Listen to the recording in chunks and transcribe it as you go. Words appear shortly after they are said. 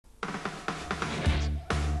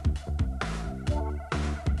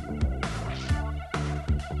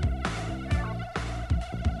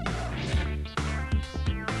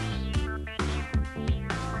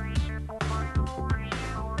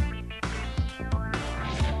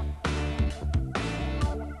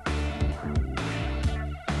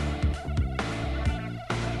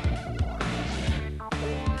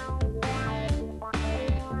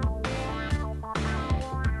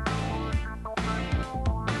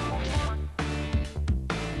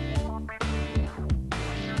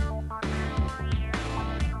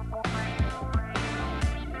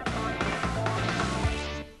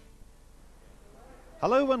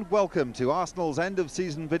Hello and welcome to Arsenal's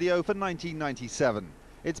end-of-season video for 1997.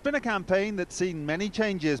 It's been a campaign that's seen many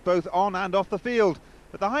changes both on and off the field,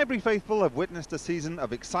 but the Highbury faithful have witnessed a season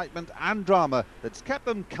of excitement and drama that's kept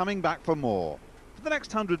them coming back for more. For the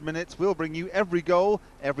next 100 minutes we'll bring you every goal,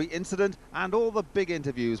 every incident and all the big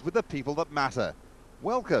interviews with the people that matter.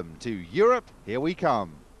 Welcome to Europe, here we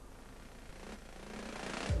come.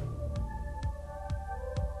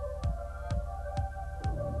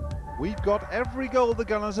 We've got every goal the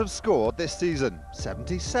Gunners have scored this season,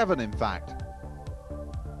 77 in fact.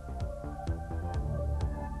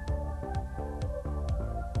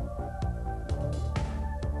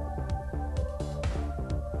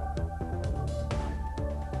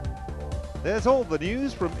 There's all the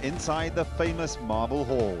news from inside the famous marble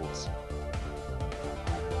halls.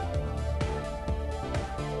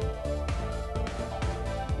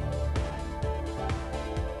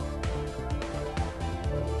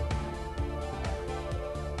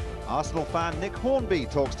 Arsenal fan Nick Hornby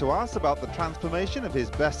talks to us about the transformation of his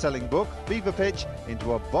best-selling book, Fever Pitch,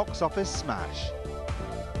 into a box office smash.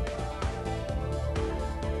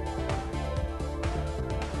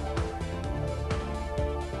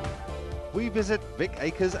 We visit Vic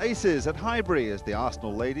Akers' Aces at Highbury as the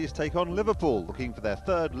Arsenal ladies take on Liverpool, looking for their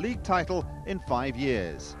third league title in 5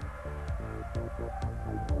 years.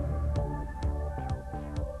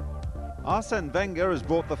 Arsene Wenger has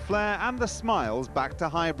brought the flair and the smiles back to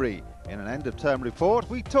Highbury. In an end-of-term report,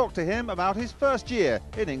 we talk to him about his first year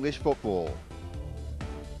in English football.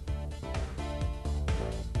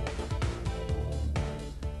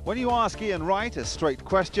 When you ask Ian Wright a straight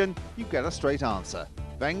question, you get a straight answer.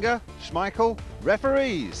 Wenger, Schmeichel,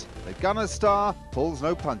 referees. The Gunners star pulls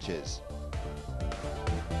no punches.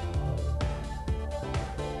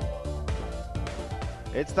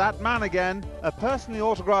 It's that man again. A personally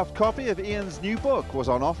autographed copy of Ian's new book was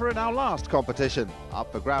on offer in our last competition.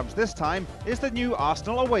 Up for grabs this time is the new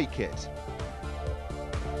Arsenal away kit.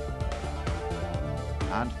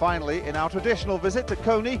 And finally, in our traditional visit to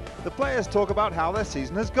Coney, the players talk about how their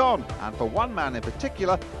season has gone. And for one man in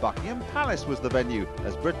particular, Buckingham Palace was the venue,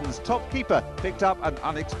 as Britain's top keeper picked up an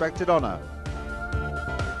unexpected honour.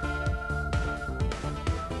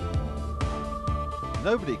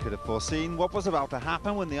 Nobody could have foreseen what was about to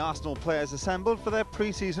happen when the Arsenal players assembled for their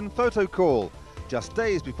pre-season photo call. Just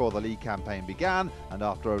days before the league campaign began, and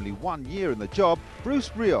after only 1 year in the job, Bruce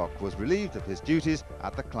Rioch was relieved of his duties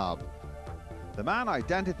at the club. The man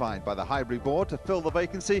identified by the Highbury board to fill the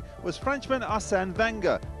vacancy was Frenchman Arsene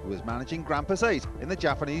Wenger, who was managing Grampus 8 in the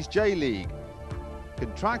Japanese J-League.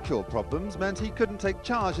 Contractual problems meant he couldn't take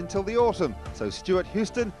charge until the autumn, so Stuart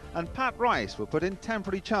Houston and Pat Rice were put in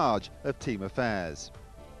temporary charge of team affairs.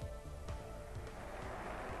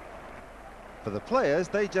 For the players,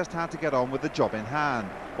 they just had to get on with the job in hand.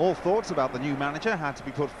 All thoughts about the new manager had to be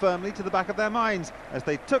put firmly to the back of their minds as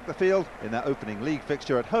they took the field in their opening league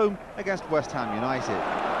fixture at home against West Ham United.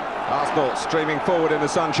 Arsenal streaming forward in the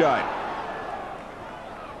sunshine.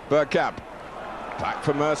 Bergkamp, back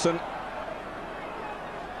for Merson.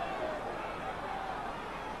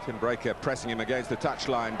 Tim Breaker pressing him against the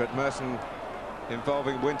touchline, but Merson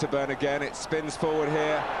involving Winterburn again. It spins forward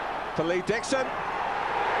here for Lee Dixon.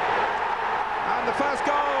 And the first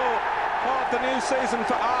goal of the new season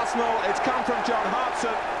for Arsenal. It's come from John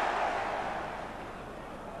Hartson.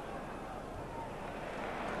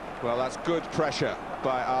 Well, that's good pressure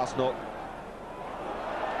by Arsenal.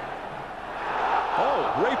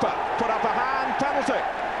 Oh, Reaper put up a hand, penalty.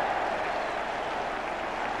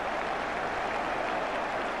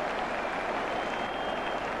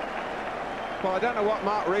 Well, I don't know what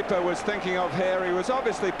Mark Reaper was thinking of here. He was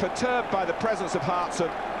obviously perturbed by the presence of Hartson.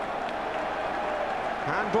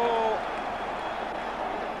 Handball.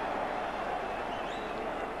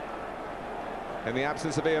 In the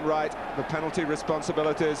absence of Ian Wright, the penalty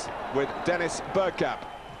responsibilities with Dennis Bergkamp.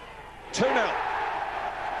 2-0.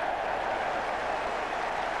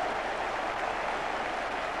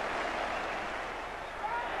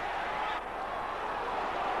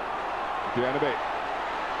 Buenabe.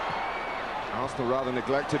 Arsenal rather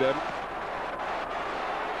neglected him.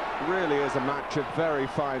 Really is a match of very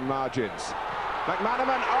fine margins.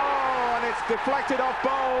 McManaman, oh, and it's deflected off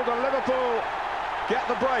Bold, and Liverpool get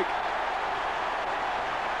the break.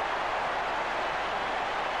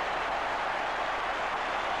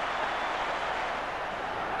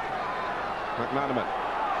 McManaman.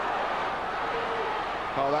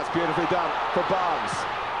 Oh, that's beautifully done for Barnes.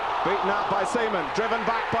 Beaten out by Seaman, driven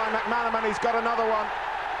back by McManaman, he's got another one.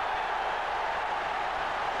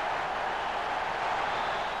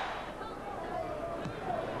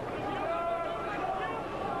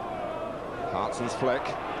 Hartson's flick.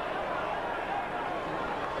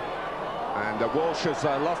 And Walsh has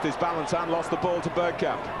lost his balance and lost the ball to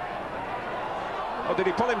Bergkamp. Oh, did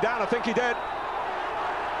he pull him down? I think he did.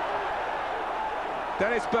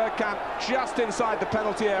 Dennis Bergkamp just inside the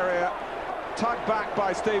penalty area, tugged back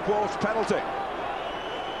by Steve Walsh, penalty.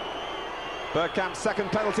 Bergkamp's second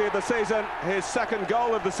penalty of the season, his second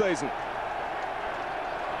goal of the season.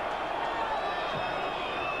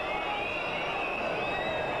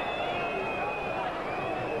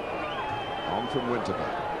 On from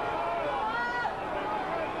Winterburn.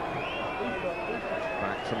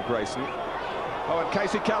 Back from Grayson. Oh, and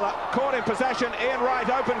Casey Keller caught in possession. Ian Wright,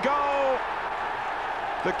 open goal.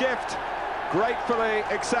 The gift gratefully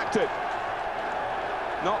accepted.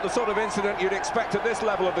 Not the sort of incident you'd expect at this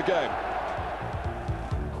level of the game.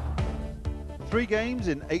 3 games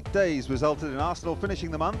in 8 days resulted in Arsenal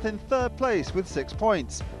finishing the month in 3rd place with 6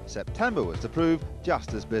 points. September was to prove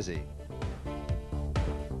just as busy.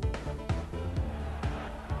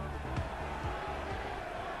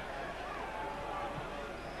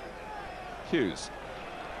 Hughes.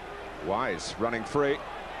 Wise running free.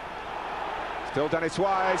 Still Dennis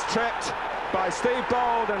Wise, tripped by Steve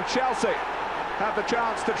Bold, and Chelsea have the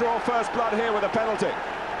chance to draw first blood here with a penalty.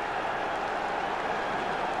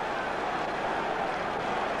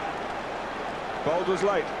 Bold was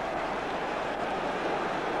late.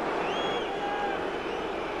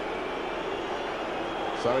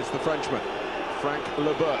 So it's the Frenchman, Frank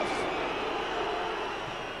Leboeuf,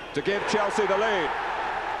 to give Chelsea the lead.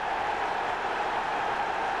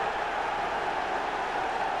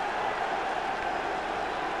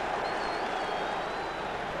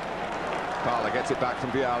 Parler gets it back from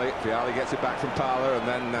Vialli. Vialli gets it back from Parler, and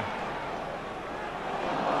then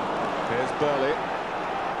here's Burley.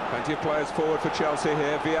 Plenty of players forward for Chelsea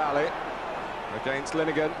here. Vialli against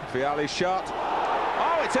Linegan. Vialli's shot.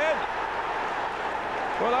 Oh, it's in!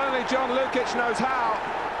 Well, only John Lukic knows how.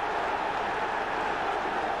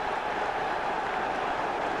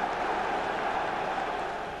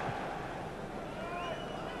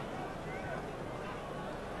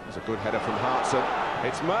 It's a good header from Hartson.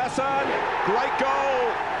 It's Merson, great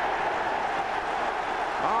goal!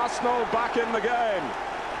 Arsenal back in the game.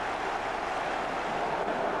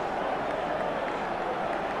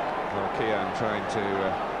 Well, Keown trying to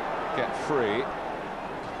get free.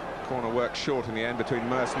 Corner worked short in the end between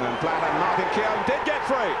Merson and Blatt, and Martin Keown did get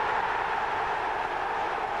free.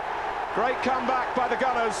 Great comeback by the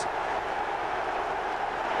Gunners.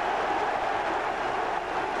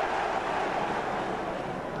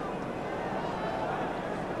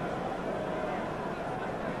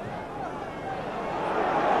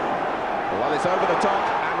 Well, it's over the top,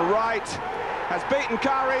 and Wright has beaten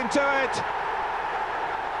Kari into it.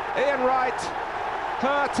 Ian Wright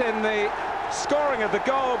hurt in the scoring of the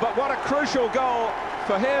goal, but what a crucial goal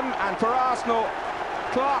for him and for Arsenal.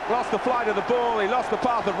 Clark lost the flight of the ball, he lost the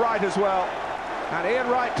path of Wright as well, and Ian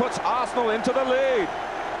Wright puts Arsenal into the lead.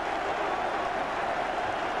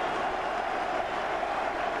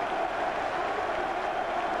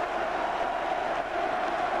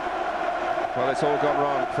 Well, it's all gone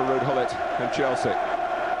wrong for Ruud Gullit and Chelsea.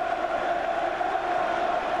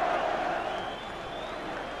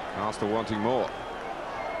 Arsenal wanting more.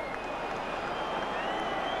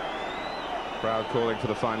 Crowd calling for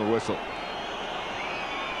the final whistle.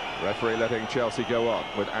 Referee letting Chelsea go on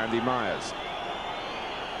with Andy Myers.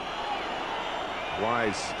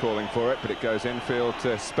 Wise calling for it, but it goes infield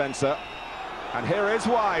to Spencer. And here is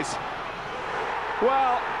Wise.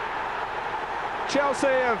 Well, Chelsea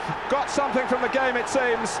have got something from the game, it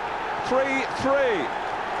seems. 3-3.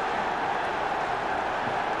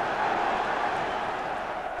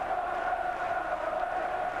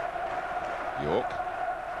 York.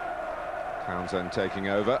 Townsend taking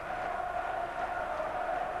over.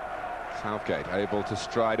 Southgate able to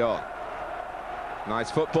stride on.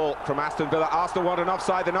 Nice football from Aston Villa. Arsenal want an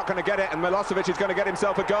offside, they're not going to get it, and Milosevic is going to get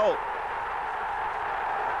himself a goal.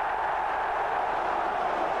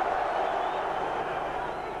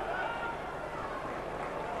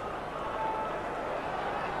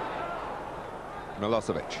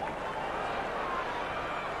 Milosevic.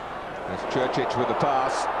 There's Churchic with the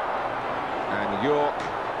pass, and York,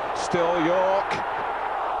 still York.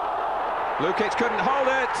 Lukic couldn't hold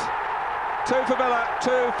it. 2 for Villa,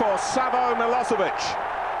 2 for Savo Milosevic.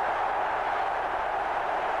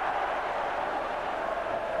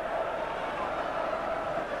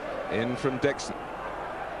 In from Dixon.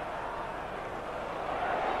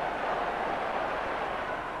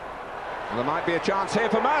 And there might be a chance here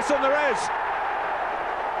for Merson, there is.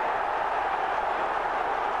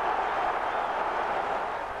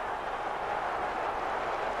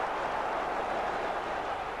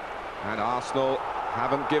 And Arsenal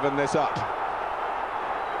haven't given this up.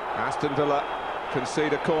 Aston Villa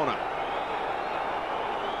concede a corner.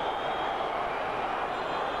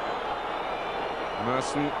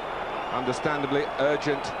 Merson, understandably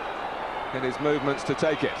urgent in his movements to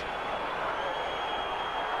take it.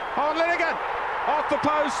 On Linnigan, off the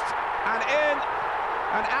post and in,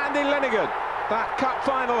 and Andy Linnigan, that cup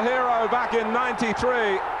final hero back in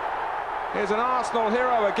 '93, is an Arsenal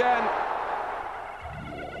hero again.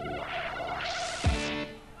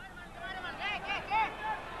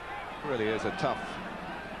 Really is a tough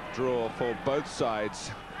draw for both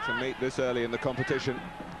sides to meet this early in the competition.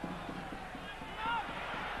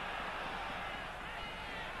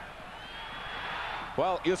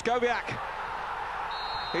 Well, Juskowiak,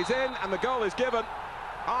 he's in and the goal is given.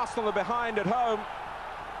 Arsenal are behind at home.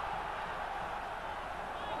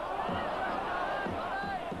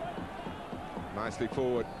 Nicely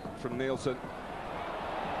forward from Nielsen.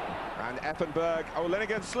 And Effenberg, oh,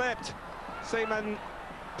 Linnigan slipped. Seaman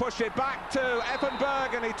pushed it back to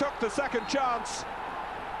Effenberg and he took the second chance.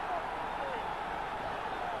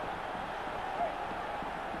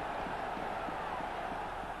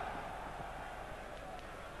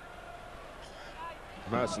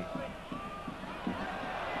 Merson.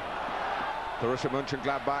 Borussia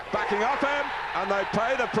Mönchengladbach backing up him, and they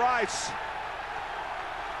pay the price.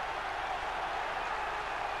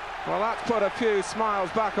 Well, that's put a few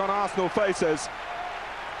smiles back on Arsenal faces.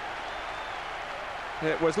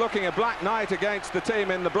 It was looking a black night against the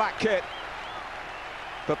team in the black kit,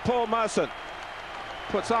 but Paul Merson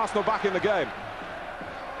puts Arsenal back in the game.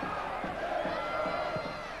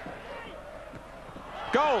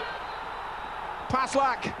 Goal!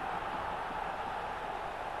 Paslak.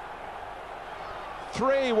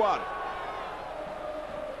 3-1.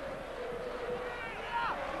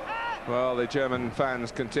 Well, the German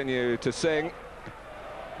fans continue to sing.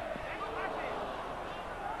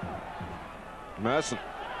 Merson.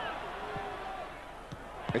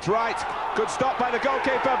 It's Wright. Good stop by the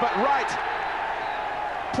goalkeeper, but Wright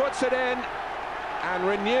puts it in and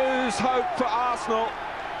renews hope for Arsenal.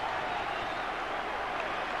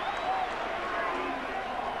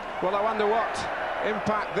 Well, I wonder what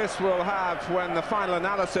impact this will have when the final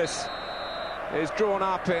analysis is drawn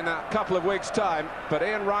up in a couple of weeks' time. But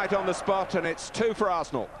Ian Wright on the spot, and it's 2 for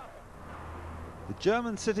Arsenal. The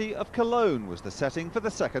German city of Cologne was the setting for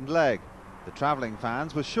the second leg. The travelling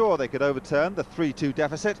fans were sure they could overturn the 3-2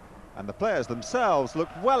 deficit, and the players themselves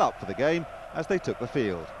looked well up for the game as they took the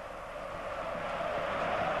field.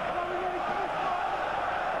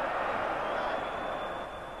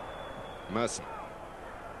 Merson.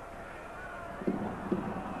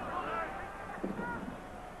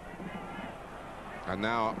 And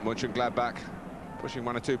now Mönchengladbach pushing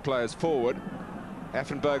 1 or 2 players forward.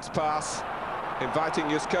 Effenberg's pass, inviting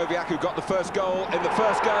Juskowiak, who got the first goal in the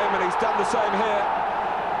first game, and he's done the same here.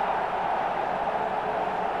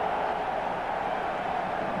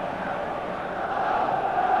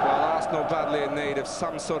 Well, Arsenal badly in need of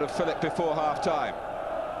some sort of fillip before half-time.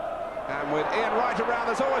 And with Ian Wright around,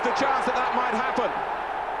 there's always a chance that that might happen.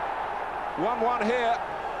 1-1 here.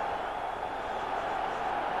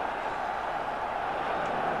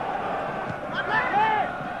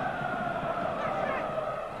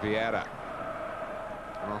 Vieira.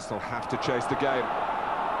 Arsenal have to chase the game.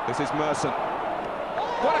 This is Merson.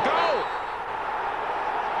 What a goal!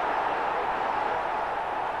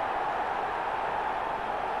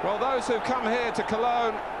 Well, those who come here to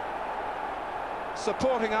Cologne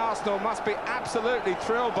supporting Arsenal must be absolutely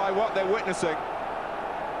thrilled by what they're witnessing.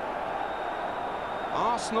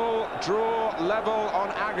 Arsenal draw level on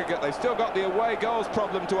aggregate. They've still got the away goals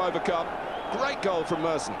problem to overcome. Great goal from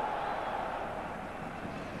Merson.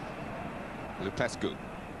 Lupescu.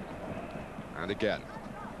 And again.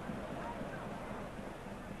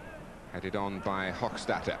 Headed on by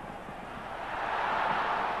Hochstatter.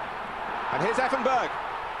 And here's Effenberg.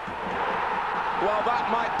 Well, that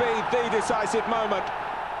might be the decisive moment.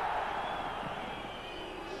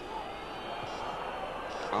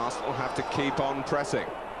 Arsenal have to keep on pressing.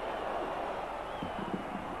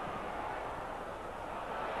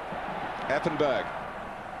 Effenberg.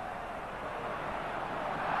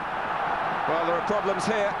 Well, there are problems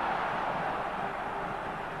here.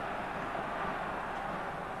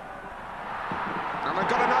 And they've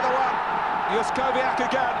got another one. Juskowiak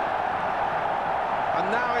again.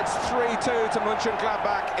 And now it's 3-2 to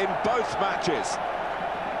Mönchengladbach in both matches.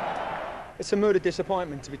 It's a mood of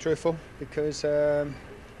disappointment, to be truthful, because the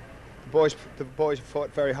boys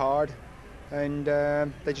fought very hard, and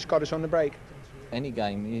they just got us on the break. Any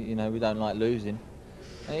game, you know, we don't like losing.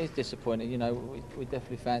 And it's disappointing, you know, we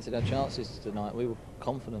definitely fancied our chances tonight. We were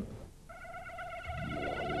confident.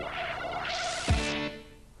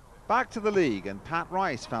 Back to the league, and Pat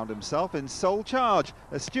Rice found himself in sole charge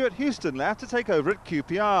as Stuart Houston left to take over at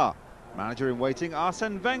QPR. Manager-in-waiting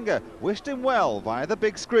Arsene Wenger wished him well via the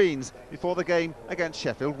big screens before the game against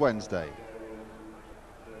Sheffield Wednesday.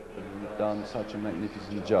 We've done such a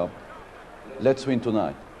magnificent job. Let's win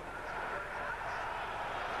tonight.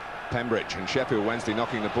 Pembridge and Sheffield Wednesday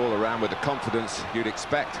knocking the ball around with the confidence you'd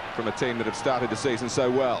expect from a team that have started the season so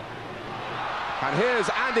well. And here's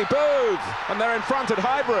Andy Booth, and they're in front at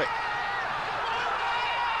Highbury.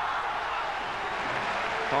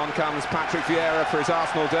 On comes Patrick Vieira for his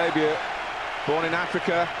Arsenal debut. Born in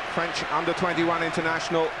Africa, French under-21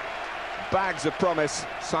 international. Bags of promise,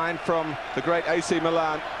 signed from the great AC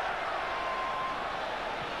Milan.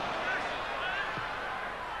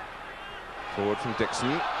 Forward from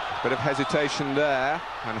Dixon. Bit of hesitation there,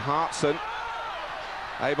 and Hartson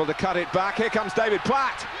able to cut it back. Here comes David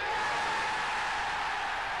Platt.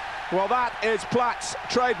 Well, that is Platt's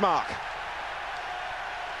trademark.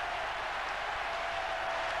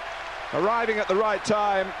 Arriving at the right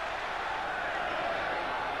time.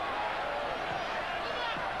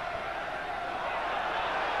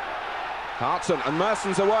 Hartson, and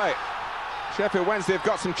Merson's away. Sheffield Wednesday have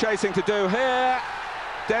got some chasing to do here.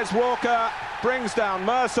 Des Walker brings down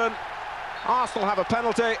Merson. Arsenal have a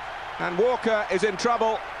penalty, and Walker is in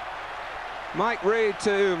trouble. Mike Reid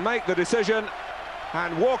to make the decision,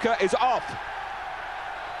 and Walker is off.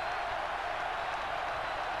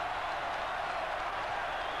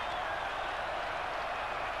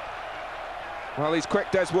 Well, he's quick,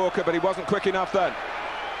 Des Walker, but he wasn't quick enough then.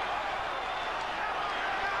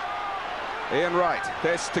 Ian Wright,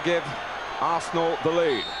 this to give Arsenal the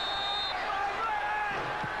lead.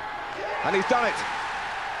 And he's done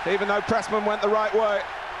it, even though Pressman went the right way.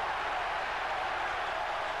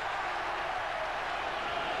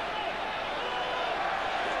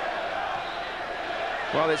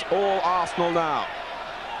 Well, it's all Arsenal now.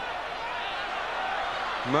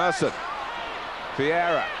 Merson,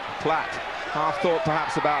 Vieira, Platt, half thought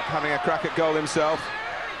perhaps about having a crack at goal himself.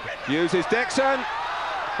 Uses Dixon,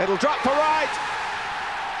 it'll drop for Wright.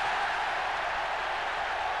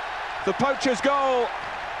 The poacher's goal.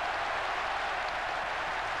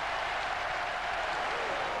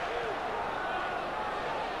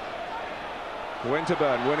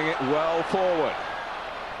 Winterburn winning it well forward.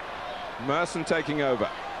 Merson taking over.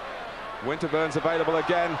 Winterburn's available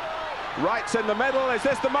again. Wright's in the middle. Is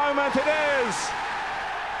this the moment? It is!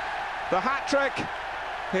 The hat-trick,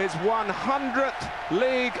 his 100th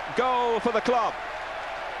league goal for the club.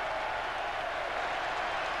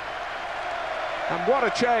 And what a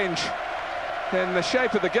change in the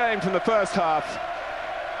shape of the game from the first half.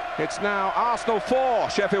 It's now Arsenal 4,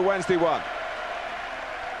 Sheffield Wednesday 1.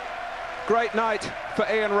 Great night for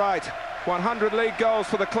Ian Wright. 100 league goals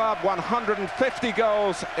for the club, 150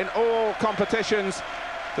 goals in all competitions.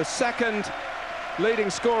 The second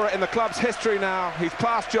leading scorer in the club's history now. He's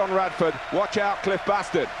past John Radford. Watch out, Cliff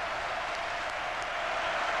Bastard.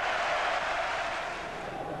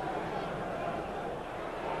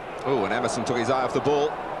 Oh, and Emerson took his eye off the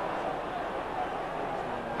ball.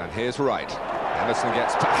 And here's Wright. Emerson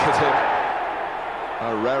gets back at him.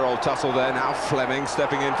 A rare old tussle there. Now Fleming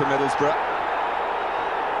stepping in for Middlesbrough.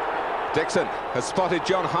 Dixon has spotted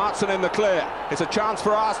John Hartson in the clear. It's a chance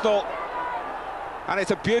for Arsenal. And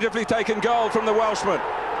it's a beautifully taken goal from the Welshman.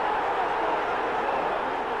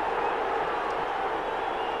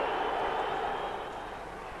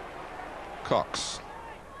 Cox.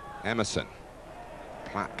 Emerson.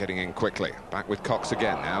 Platt getting in quickly. Back with Cox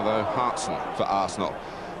again. Now though, Hartson for Arsenal.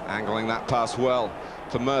 Angling that pass well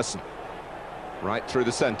for Merson. Right through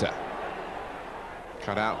the centre.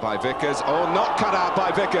 Cut out by Vickers. Oh, not cut out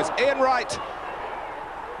by Vickers. Ian Wright.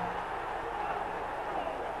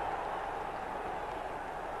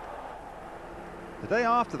 The day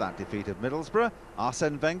after that defeat of Middlesbrough,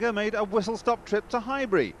 Arsene Wenger made a whistle-stop trip to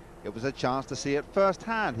Highbury. It was a chance to see at first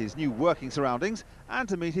hand his new working surroundings and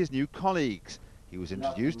to meet his new colleagues. He was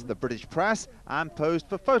introduced to the British press and posed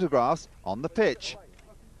for photographs on the pitch.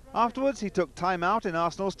 Afterwards, he took time out in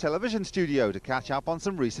Arsenal's television studio to catch up on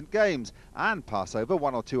some recent games and pass over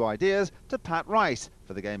one or two ideas to Pat Rice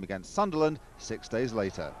for the game against Sunderland 6 days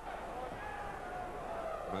later.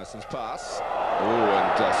 Merson's pass. Oh,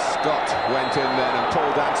 and Scott went in then, and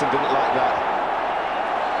Paul Danson didn't like that.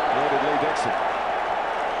 Nor did Lee Dixon.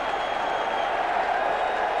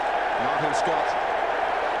 Martin Scott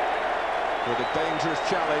with a dangerous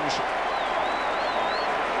challenge.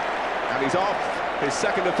 And he's off. His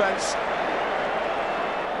second offence.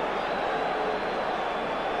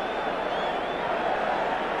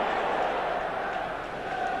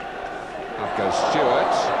 Up goes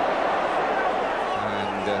Stewart.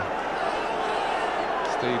 And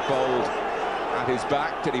Steve Bold at his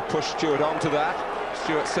back. Did he push Stewart onto that?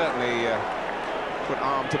 Stewart certainly put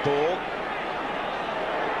arm to ball.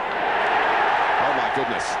 Oh my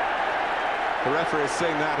goodness. The referee has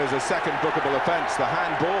seen that as a second bookable offence, the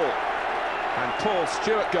handball. And Paul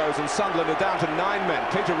Stewart goes, and Sunderland are down to 9 men.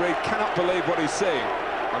 Peter Reid cannot believe what he's seeing.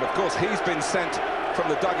 And of course he's been sent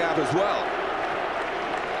from the dugout as well.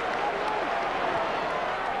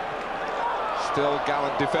 Still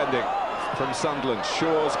gallant defending from Sunderland.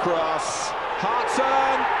 Shaw's cross.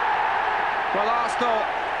 Hartson. Well, Arsenal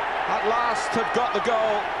at last have got the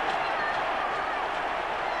goal.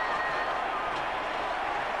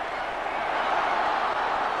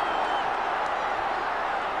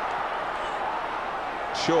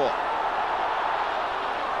 Shaw.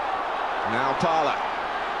 Now Parlour.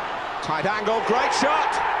 Tight angle, great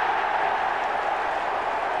shot.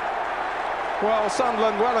 Well,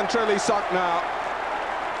 Sunderland well and truly sunk now.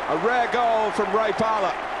 A rare goal from Ray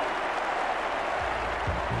Parlour.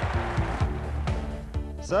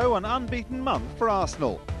 So, an unbeaten month for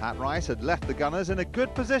Arsenal. Pat Rice had left the Gunners in a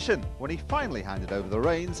good position when he finally handed over the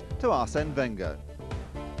reins to Arsene Wenger.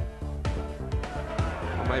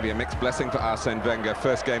 Well, maybe a mixed blessing for Arsene Wenger.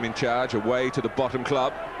 First game in charge, away to the bottom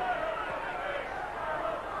club.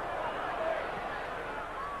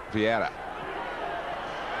 Vieira.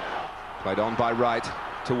 Played on by Wright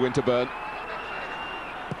to Winterburn.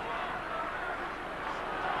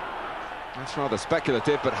 That's rather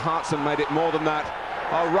speculative, but Hartson made it more than that.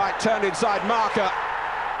 Oh, Wright turned inside marker.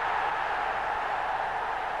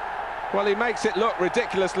 Well, he makes it look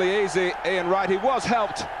ridiculously easy, Ian Wright. He was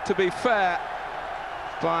helped, to be fair,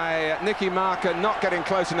 by Nicky Marker not getting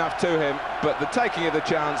close enough to him, but the taking of the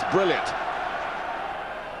chance, brilliant.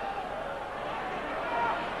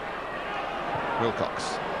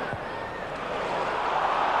 Wilcox.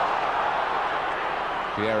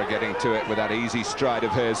 Vieira getting to it with that easy stride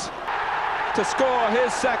of his to score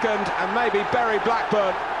his second and maybe bury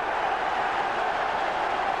Blackburn.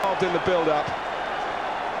 Involved in the build-up,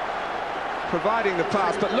 providing the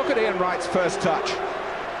pass, but look at Ian Wright's first touch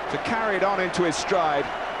to carry it on into his stride,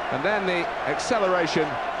 and then the acceleration,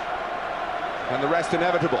 and the rest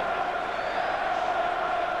inevitable.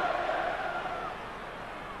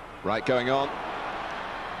 Wright going on.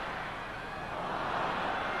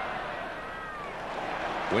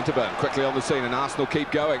 Winterburn quickly on the scene, and Arsenal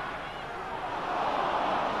keep going.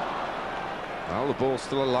 Well, the ball's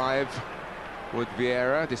still alive with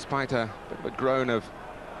Vieira, despite a bit of a groan of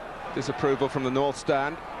disapproval from the North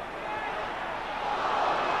Stand.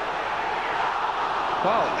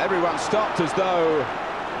 Well, everyone stopped as though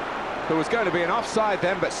there was going to be an offside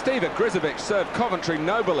then, but Steven Grizovic served Coventry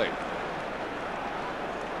nobly.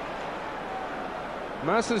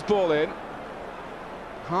 Mercer's ball in.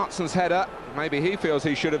 Hartson's header, maybe he feels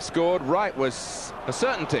he should have scored. Wright was a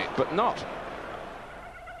certainty, but not.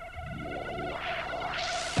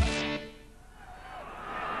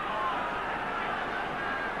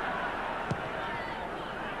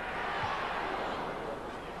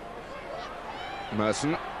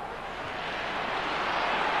 Merson.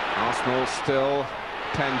 Arsenal still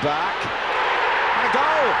 10 back. And a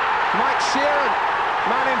goal! Mike Sheeran,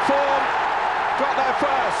 man in form, got there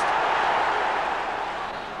first.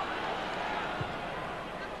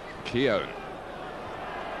 Keown.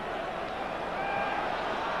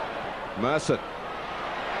 Merson.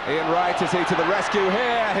 Ian Wright, is he to the rescue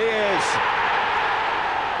here? He is.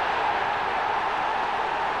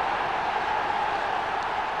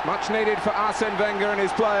 Much needed for Arsene Wenger and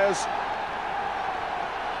his players.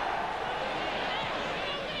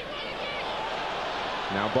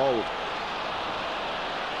 Now Bold.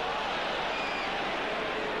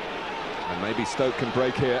 And maybe Stoke can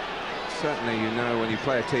break here. Certainly, you know, when you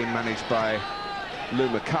play a team managed by Lou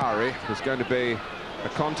Macari, there's going to be a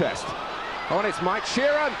contest. Oh, and it's Mike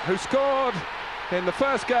Sheeran who scored in the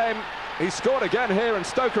first game. He scored again here, and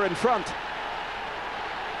Stoke are in front.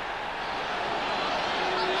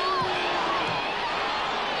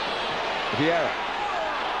 Vieira.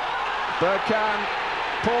 Bergkamp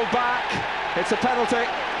pulled back. It's a penalty.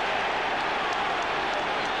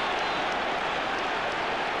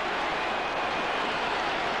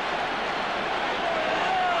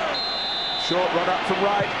 Short run up from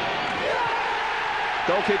Wright.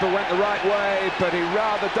 Goalkeeper went the right way, but he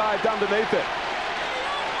rather dived underneath it.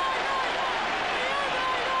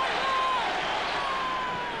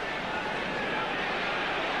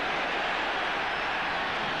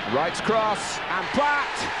 Wright's cross, and Platt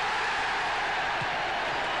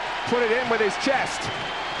put it in with his chest.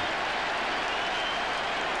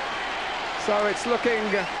 So it's looking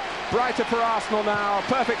brighter for Arsenal now.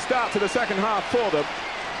 Perfect start to the second half for them.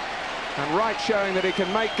 And Wright showing that he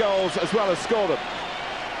can make goals as well as score them.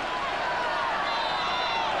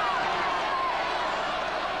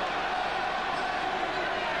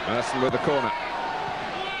 Merson with the corner.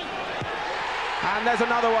 And there's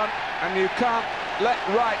another one, and you can't let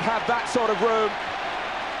Wright have that sort of room.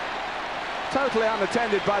 Totally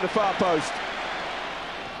unattended by the far post.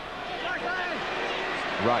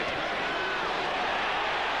 Right.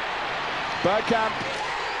 Bergkamp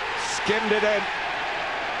skimmed it in.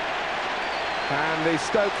 And the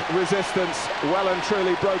Stoke resistance well and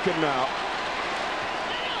truly broken now.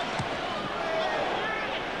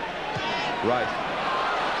 Right.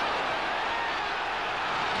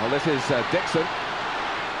 Well, this is Dixon.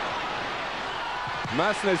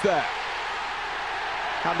 Merson is there.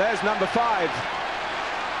 And there's number 5.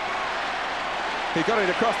 He got it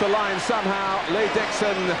across the line somehow. Lee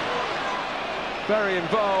Dixon very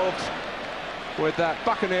involved with that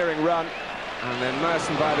buccaneering run. And then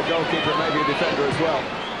Merson by the goalkeeper, maybe a defender as well.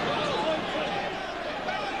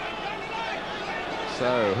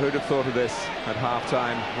 So, who'd have thought of this at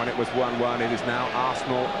half-time when it was 1-1? It is now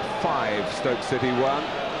Arsenal 5, Stoke City 1.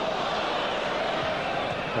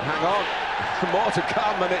 But hang on, more to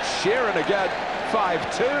come, and it's Sheeran again,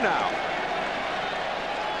 5-2 now.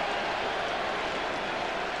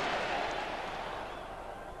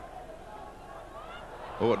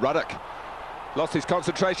 Oh, and Ruddock lost his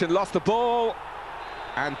concentration, lost the ball,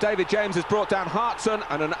 and David James has brought down Hartson,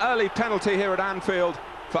 and an early penalty here at Anfield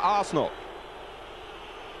for Arsenal.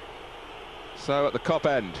 So at the Kop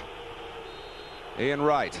end, Ian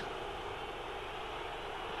Wright.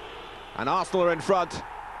 And Arsenal are in front,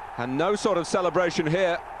 and no sort of celebration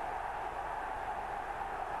here.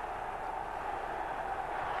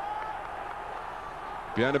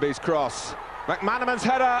 Bjerneby's cross, McManaman's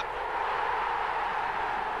header.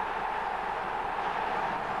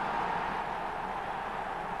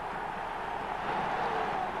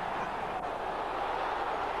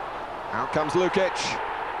 Out comes Lukic,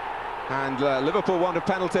 and Liverpool want a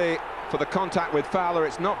penalty for the contact with Fowler.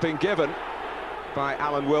 It's not been given by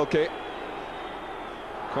Alan Wilkie.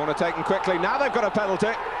 Corner taken quickly, now they've got a penalty.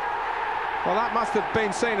 Well, that must have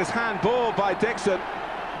been seen as handball by Dixon.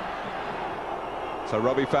 So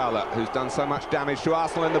Robbie Fowler, who's done so much damage to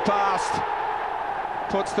Arsenal in the past,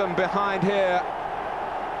 puts them behind here.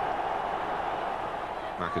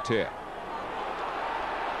 McAteer.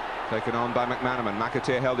 Taken on by McManaman.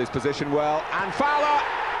 McAteer held his position well, and Fowler,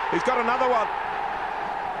 he's got another one.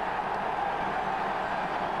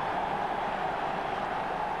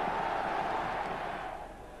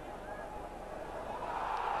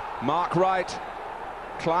 Mark Wright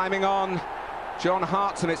climbing on John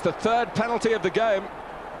Hartson. It's the 3rd penalty of the game.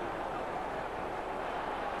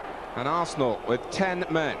 And Arsenal with 10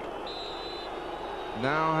 men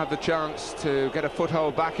now have the chance to get a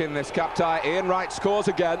foothold back in this cup tie. Ian Wright scores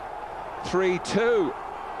again. 3-2.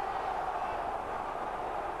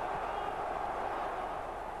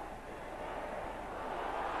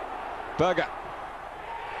 Berger.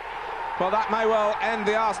 Well, that may well end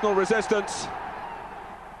the Arsenal resistance.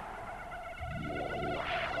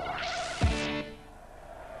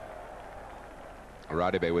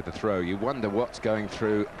 Radibe with the throw. You wonder what's going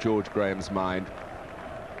through George Graham's mind.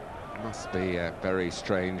 Must be a very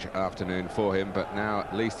strange afternoon for him, but now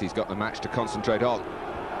at least he's got the match to concentrate on.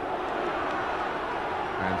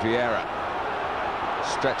 And Vieira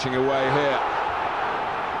stretching away here.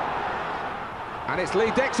 And it's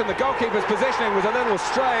Lee Dixon. The goalkeeper's positioning was a little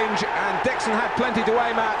strange, and Dixon had plenty to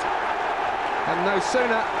aim at. And no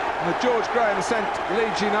sooner had George Graham sent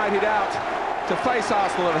Leeds United out to face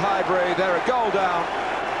Arsenal at Highbury, they're a goal down.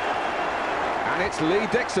 And it's Lee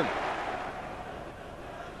Dixon.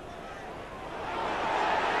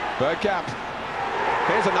 Bergkamp.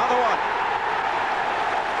 Here's another one.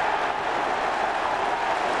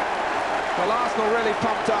 Well, Arsenal really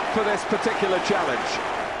pumped up for this particular challenge.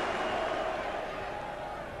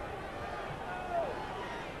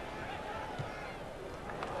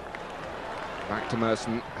 Back to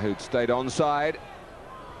Merson, who'd stayed onside.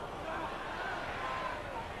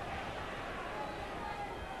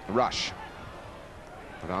 Rush.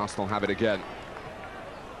 But Arsenal have it again.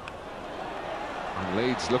 And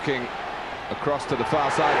Leeds looking across to the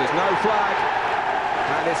far side. There's no flag.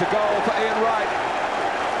 And it's a goal for Ian Wright.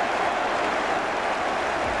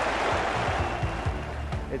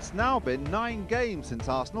 It's now been 9 games since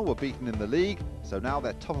Arsenal were beaten in the league, so now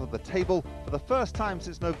they're top of the table for the first time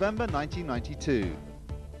since November 1992.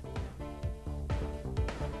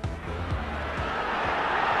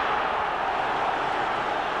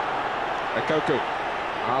 Ekoku,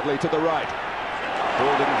 hardly to the right.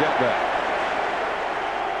 Ball didn't get there.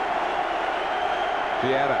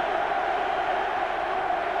 Vieira.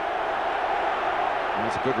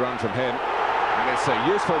 That's a good run from him. And it's a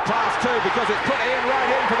useful pass too, because it's put Ian Wright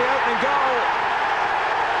in for the opening goal.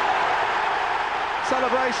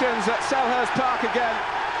 Celebrations at Selhurst Park again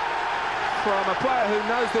from a player who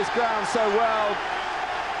knows this ground so well.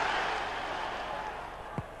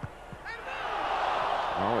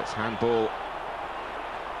 Oh, it's handball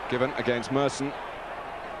given against Merson.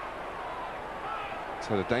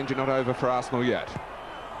 So the danger not over for Arsenal yet.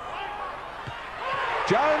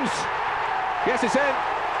 Jones! Yes, it's in. And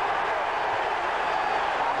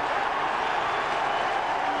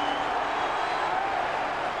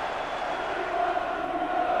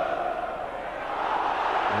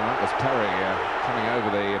that was Perry coming over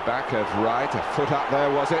the back of Wright. A foot up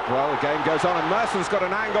there, was it? Well, the game goes on, and Merson's got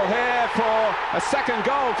an angle here for a second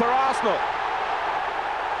goal for Arsenal.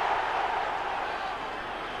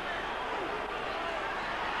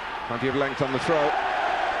 Plenty of length on the throw.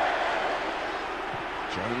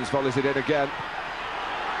 Jones volleys it in again.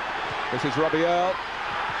 This is Robbie Earle.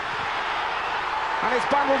 And it's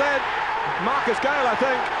bundled in. Marcus Gale, I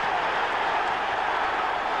think.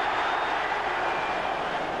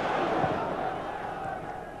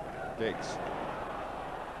 Giggs.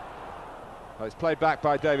 Well, it's played back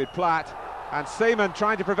by David Platt. And Seaman,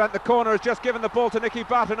 trying to prevent the corner, has just given the ball to Nicky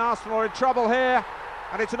Butt, and Arsenal are in trouble here.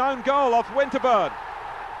 And it's an own goal off Winterburn.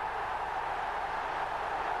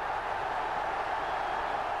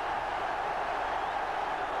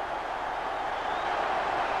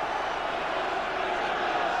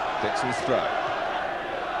 Dixon's throw.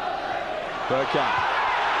 Bergkamp.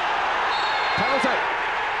 Penalty.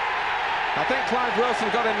 I think Clive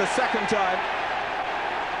Wilson got in the second time.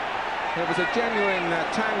 There was a genuine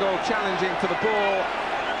tangle challenging for the ball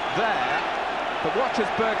there. But watch as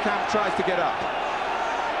Bergkamp tries to get up.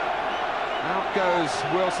 Out goes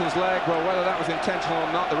Wilson's leg. Well, whether that was intentional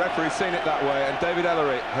or not, the referee's seen it that way. And David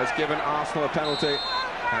Ellery has given Arsenal a penalty.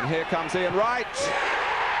 And here comes Ian Wright.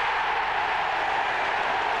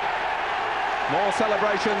 More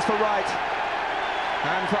celebrations for Wright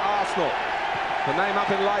and for Arsenal. The name up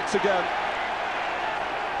in lights again.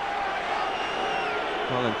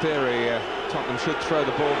 Well, in theory, Tottenham should throw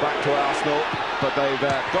the ball back to Arsenal, but they've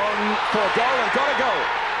gone for a goal and got a goal.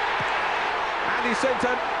 Andy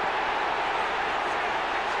Sinton.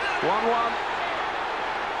 1-1.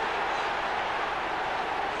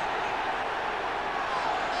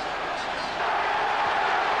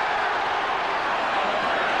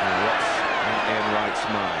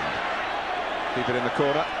 Mind. Keep it in the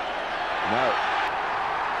corner. No.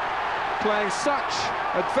 Playing such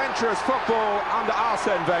adventurous football under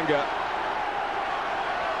Arsene Wenger.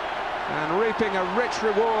 And reaping a rich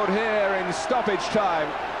reward here in stoppage time.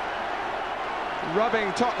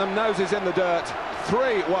 Rubbing Tottenham noses in the dirt.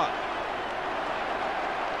 3-1.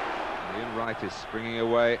 Ian Wright is springing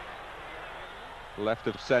away. Left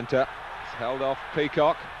of centre. It's held off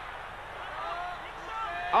Peacock.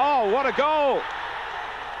 Oh, what a goal!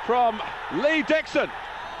 From Lee Dixon.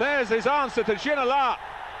 There's his answer to Ginola.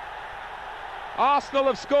 Arsenal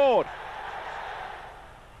have scored.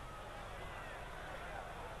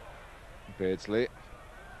 Beardsley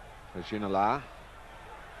for Ginola.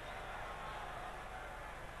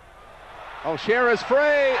 Oh, Shearer's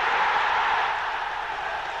free.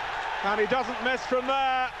 And he doesn't miss from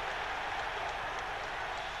there.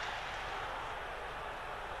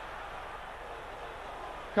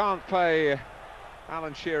 Can't pay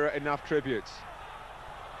Alan Shearer enough tributes.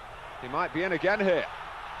 He might be in again here.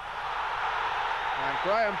 And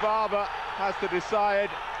Graham Barber has to decide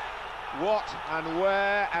what and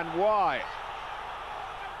where and why.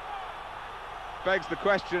 Begs the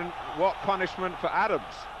question, what punishment for Adams?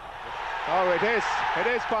 Oh, it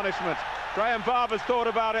is punishment. Graham Barber's thought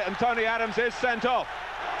about it, and Tony Adams is sent off.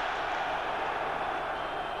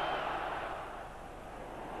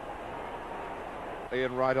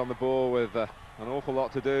 Ian Wright on the ball with an awful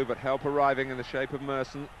lot to do, but help arriving in the shape of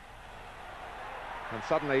Merson. And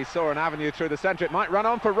suddenly he saw an avenue through the centre. It might run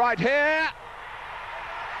on for Wright here.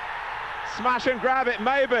 Smash and grab it,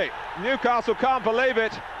 maybe. Newcastle can't believe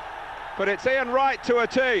it, but it's Ian Wright to a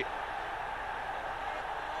tee.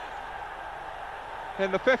 In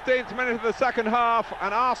the 15th minute of the second half,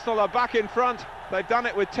 and Arsenal are back in front. They've done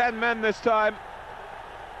it with 10 men this time.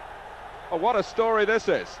 Oh, what a story this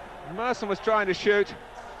is. Merson was trying to shoot.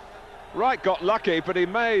 Wright got lucky, but he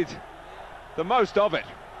made the most of it.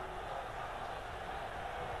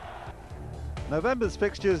 November's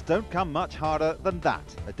fixtures don't come much harder than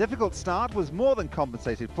that. A difficult start was more than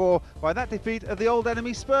compensated for by that defeat of the old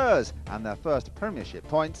enemy Spurs and their first Premiership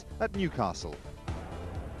points at Newcastle.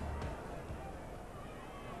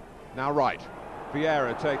 Now Wright.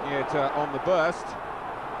 Vieira taking it on the burst.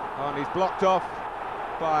 And he's blocked off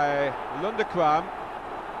by Lundekvam.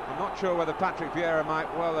 I'm not sure whether Patrick Vieira might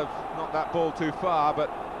well have knocked that ball too far, but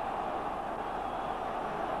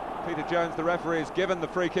Peter Jones, the referee, has given the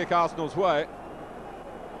free kick Arsenal's way.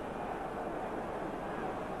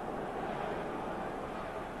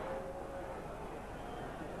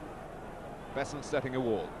 Besson setting a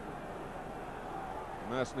wall.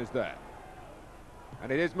 Merson is there.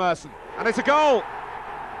 And it is Merson. And it's a goal!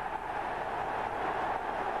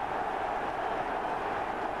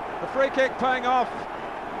 The free kick paying off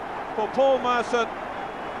for Paul Merson.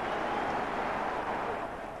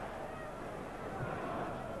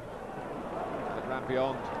 It ran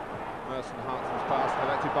beyond Merson. Hartson's pass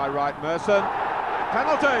collected by Wright. Merson.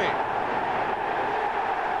 Penalty!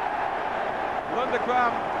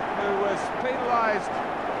 Lundekvam, who was penalised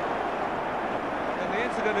in the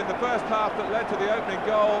incident in the first half that led to the opening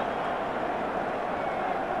goal,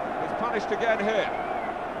 is punished again here.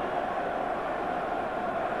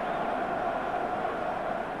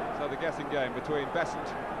 So the guessing game between Besant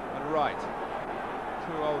and Wright,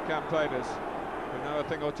 two old campaigners who know a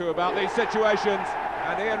thing or two about these situations,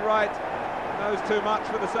 and Ian Wright knows too much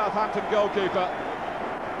for the Southampton goalkeeper.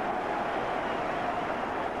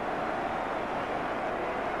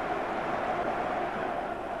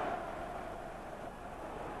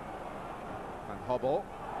 Hobble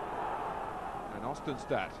and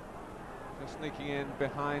Ostenstad just sneaking in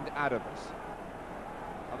behind Adams.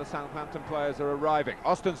 Other Southampton players are arriving.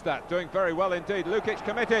 Ostenstad doing very well indeed. Lukic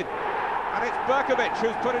committed, and it's Berkovic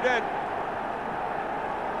who's put it in.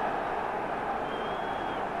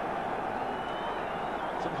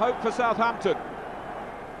 Some hope for Southampton.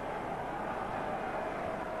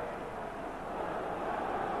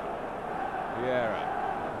 Vieira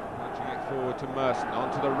punching it forward to Merson,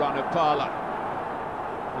 onto the run of Parler,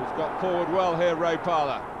 who's got forward well here, Ray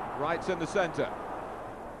Parler. Wright's in the centre.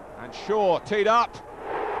 And Shaw teed up.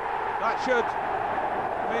 That should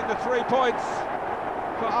mean the 3 points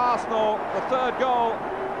for Arsenal. The third goal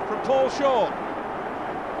from Paul Shaw.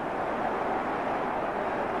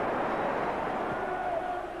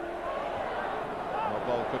 Well,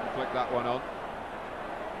 Ball couldn't flick that one on.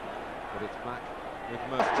 But it's back with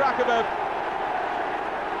Merson. Track of him.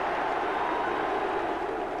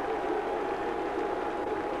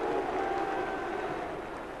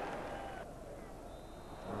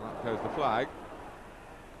 Goes the flag,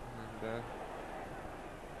 and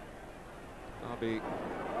Derby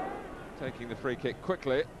taking the free kick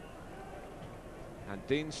quickly, and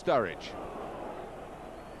Dean Sturridge,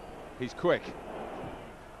 he's quick.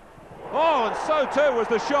 Oh, and so too was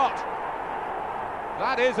the shot.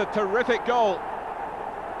 That is a terrific goal.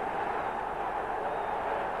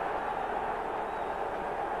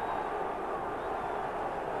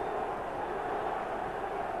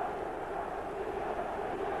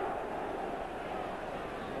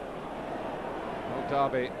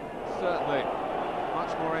 Derby certainly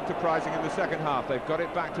much more enterprising in the second half. They've got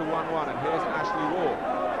it back to 1-1, and here's Ashley Ward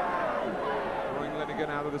drawing Linnigan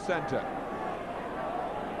out of the centre.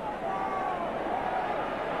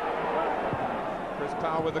 Chris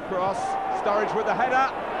Powell with the cross, Sturridge with the header,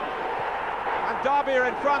 and Derby are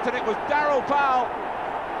in front, and it was Daryl Powell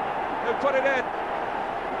who put it in.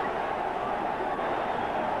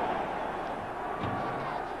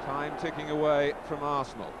 Time ticking away from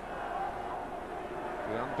Arsenal.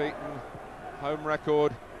 The unbeaten home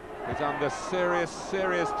record is under serious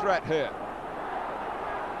threat here.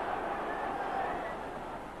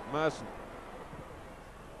 Merson.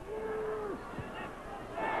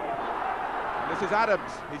 And this is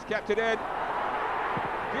Adams. He's kept it in.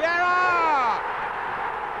 Vieira!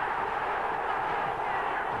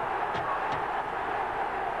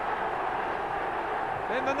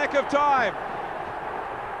 In the nick of time.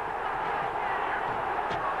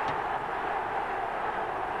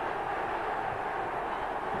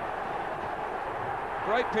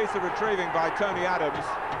 Great piece of retrieving by Tony Adams,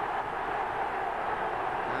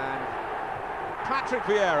 and Patrick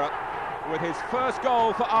Vieira with his first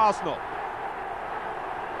goal for Arsenal.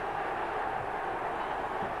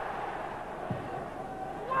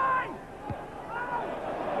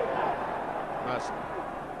 Merson.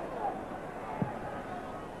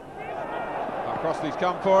 Crossley's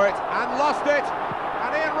come for it and lost it,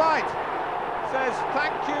 and Ian Wright says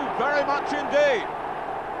thank you very much indeed.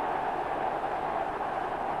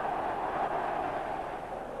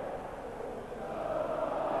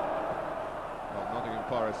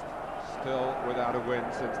 Forest still without a win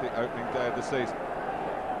since the opening day of the season.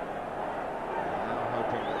 Now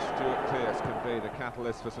hoping that Stuart Pearce can be the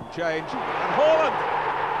catalyst for some change. And Haaland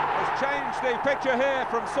has changed the picture here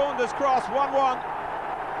from Saunders cross, 1-1.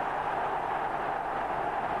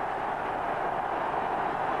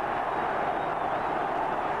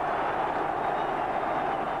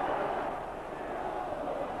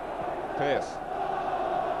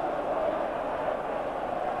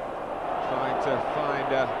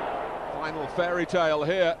 Final fairy tale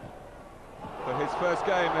here for his first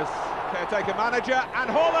game as caretaker manager, and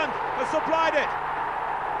Haaland has supplied it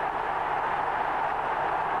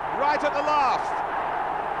right at the last.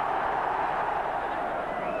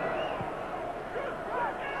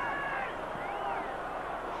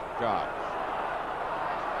 Guard.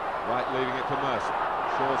 Right, leaving it for Merson.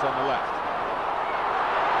 Shaw's on the left.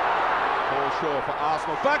 Paul Shaw for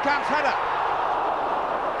Arsenal. Bergkamp's header.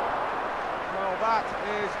 Well, that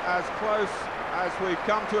is as close as we've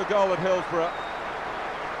come to a goal at Hillsborough.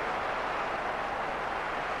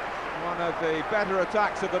 One of the better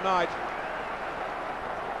attacks of the night.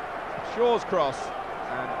 Shaw's cross,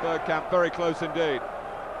 and Bergkamp very close indeed.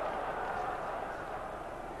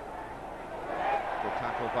 Good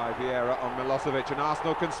tackle by Vieira on Milosevic, and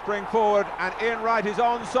Arsenal can spring forward, and Ian Wright is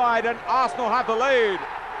onside, and Arsenal have the lead.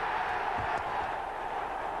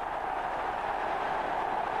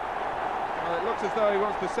 Well, it looks as though he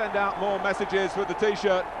wants to send out more messages with the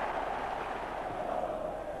T-shirt.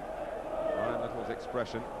 Ryan Little's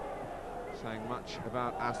expression saying much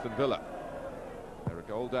about Aston Villa. They're a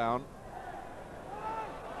goal down.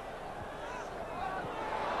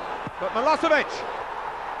 But Milosevic!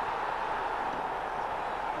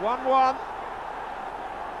 1-1.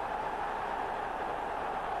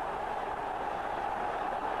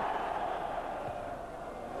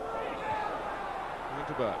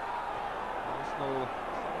 Winterberg. Arsenal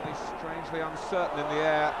suddenly strangely uncertain in the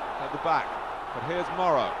air at the back. But here's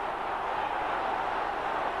Morrow.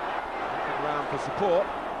 Looking around for support.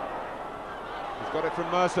 He's got it from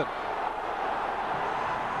Merson.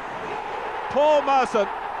 Paul Merson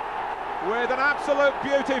with an absolute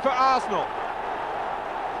beauty for Arsenal.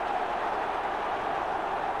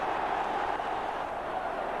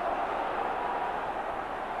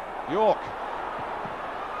 York.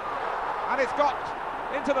 And it's got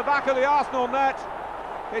into the back of the Arsenal net.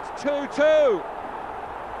 It's 2-2.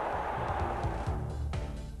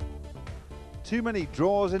 Too many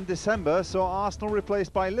draws in December saw Arsenal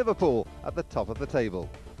replaced by Liverpool at the top of the table.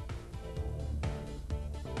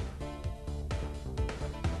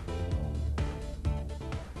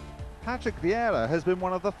 Patrick Vieira has been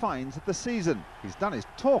one of the finds of the season. He's done his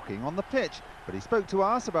talking on the pitch, but he spoke to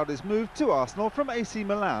us about his move to Arsenal from AC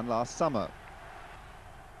Milan last summer.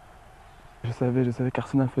 Je savais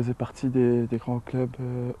qu'Arsenal faisait partie des grands clubs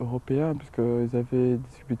européens, puisqu'ils avaient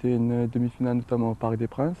disputé une demi-finale notamment au Parc des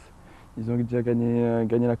Princes. Ils ont déjà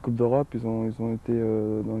gagné la Coupe d'Europe, ils ont été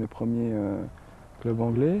dans les premiers clubs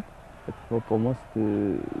anglais. Et pour moi,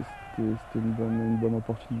 c'était une bonne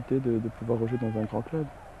opportunité de pouvoir rejouer dans un grand club.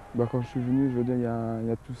 Quand je suis venu, je veux dire, il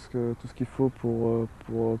y a tout ce qu'il faut pour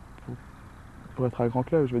être un grand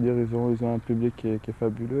club. Je veux dire, ils ont un public qui est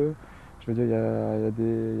fabuleux. Je veux dire,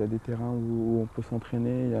 il y a des terrains où on peut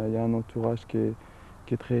s'entraîner, il y a un entourage qui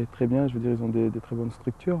est très bien. Je veux dire, ils ont des très bonnes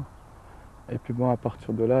structures. Et puis bon, à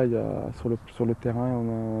partir de là, sur le terrain,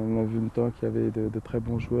 on a vu longtemps qu'il y avait de très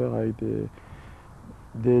bons joueurs avec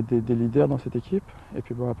des leaders dans cette équipe. Et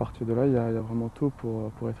puis bon, à partir de là, il y a vraiment tout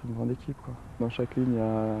pour être une grande équipe, quoi. Dans chaque ligne,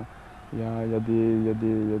 il y a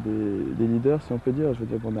des leaders, si on peut dire. Je veux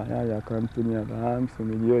dire, bon, derrière, il y a quand même Tony Abrahams, au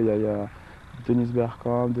milieu, il y a Dennis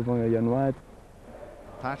Bergkamp, devant, il y a Ian Wright.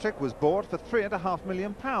 Patrick was bought for £3.5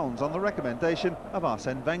 million on the recommendation of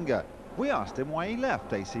Arsene Wenger. We asked him why he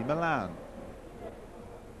left AC Milan.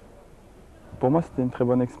 Pour moi, c'était une très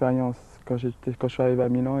bonne expérience. Quand je suis arrivé à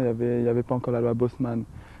Milan, il n'y avait pas encore la loi Bosman.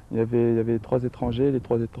 Il y avait 3 étrangers. Les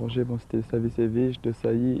 3 étrangers, bon, c'était Savicevic, De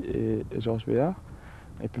Sailly et Georges Weah.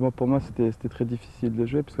 Et puis moi, pour moi, c'était très difficile de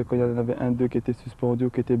jouer, parce que quand il y en avait un d'eux qui était suspendu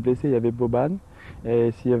ou qui était blessé, il y avait Boban.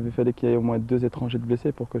 Et s'il fallait qu'il y ait au moins 2 étrangers de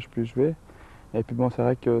blessés pour que je puisse jouer. Et puis bon, c'est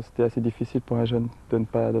vrai que c'était assez difficile pour un jeune de ne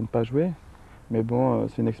pas jouer. Mais bon,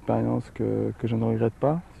 c'est une expérience que je ne regrette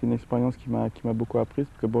pas. C'est une expérience qui m'a beaucoup appris,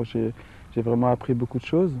 parce que bon, j'ai vraiment appris beaucoup de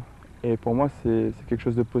choses. Et pour moi, c'est quelque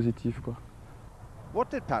chose de positif, quoi. What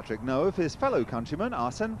did Patrick know of his fellow countryman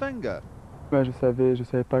Arsene Wenger? Je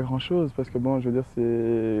savais pas grand-chose, parce que bon, je veux dire,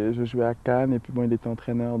 je jouais à Cannes, et puis bon, il était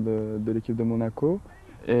entraîneur de l'équipe de Monaco.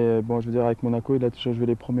 Et bon, je veux dire, avec Monaco, il a toujours joué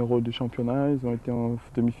les premiers rôles du championnat. Ils ont été en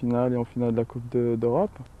demi-finale et en finale de la Coupe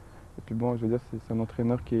d'Europe. Et puis bon, je veux dire, c'est un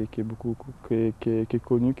entraîneur qui est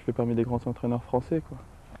connu, qui fait parmi les grands entraîneurs français, quoi.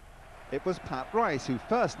 It was Pat Rice who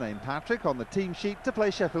first named Patrick on the team sheet to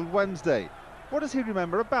play Sheffield Wednesday. What does he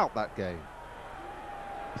remember about that game?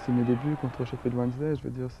 C'est mes débuts contre Sheffield Wednesday. Je veux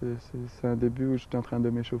dire, c'est un début où j'étais en train de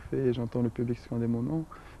m'échauffer et j'entends le public scander mon nom.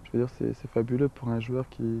 Je veux dire, c'est fabuleux pour un joueur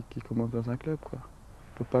qui commence dans un club, quoi.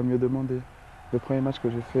 On ne peut pas mieux demander. Le premier match que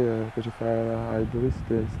j'ai fait à Highbury,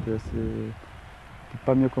 c'était assez...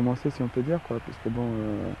 pas mieux commencé, si on peut dire, quoi, parce que bon,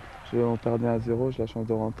 On perdait 1-0, j'ai la chance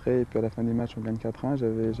de rentrer et puis à la fin du match on gagne 4-1,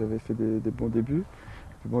 j'avais fait des bons débuts.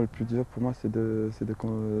 Puis bon, le plus dur pour moi c'est de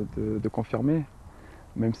confirmer,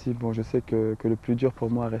 même si bon, je sais que le plus dur pour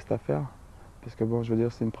moi reste à faire. Parce que bon, je veux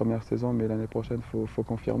dire, c'est une première saison, mais l'année prochaine, faut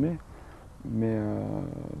confirmer. Mais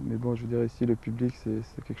bon, je veux dire, ici, le public,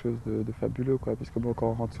 c'est quelque chose de fabuleux, quoi. Parce que bon, quand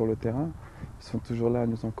on rentre sur le terrain, ils sont toujours là à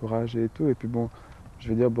nous encourager et tout. Et puis bon, je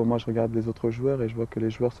veux dire, bon, moi, je regarde les autres joueurs et je vois que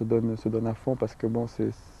les joueurs se donnent à fond parce que bon,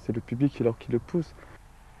 c'est le public qui le pousse.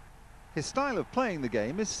 His style of playing the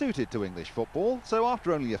game is suited to English football, so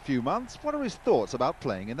after only a few months, what are his thoughts about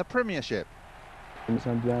playing in the Premiership?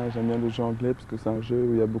 J'aime bien le jeu anglais parce que c'est un jeu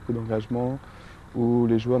où il y a beaucoup d'engagement, où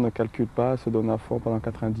les joueurs ne calculent pas, se donnent à fond pendant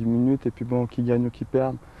 90 minutes et puis bon, qui gagne ou qui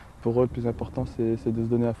perd, pour eux le plus important c'est de se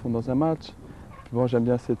donner à fond dans un match. Puis bon, j'aime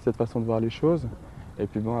bien cette façon de voir les choses et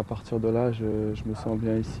puis bon, à partir de là, je me sens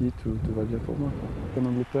bien ici, tout va bien pour moi. En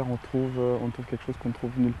Angleterre, on trouve quelque chose qu'on ne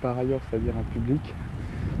trouve nulle part ailleurs, c'est-à-dire un public.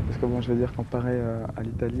 Parce que bon, je veux dire, comparé à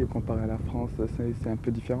l'Italie ou comparé à la France, c'est un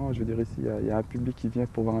peu différent. Je veux dire, ici, il y a un public qui vient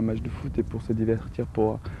pour voir un match de foot et pour se divertir,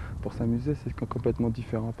 pour s'amuser. C'est complètement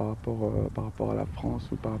différent par rapport à la France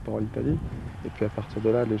ou par rapport à l'Italie. Et puis à partir de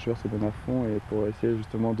là, les joueurs se donnent à fond et pour essayer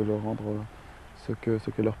justement de leur rendre ce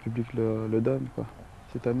que leur public le donne, quoi.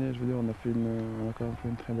 Cette année, je veux dire, on a quand même fait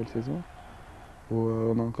une très belle saison. Où,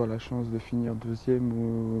 on a encore la chance de finir deuxième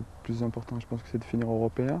ou le plus important, je pense que c'est de finir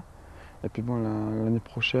européen. Et puis bon, l'année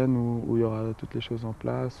prochaine, où il y aura toutes les choses en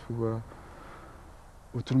place,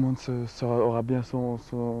 où tout le monde aura bien son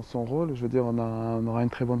rôle, je veux dire, on aura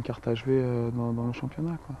une très bonne carte à jouer dans le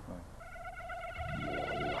championnat, quoi.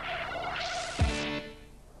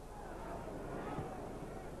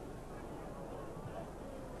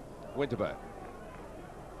 Winterberg.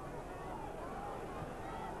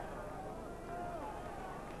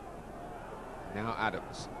 Now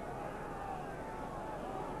Adams.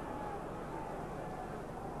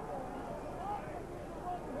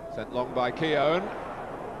 Sent long by Keown.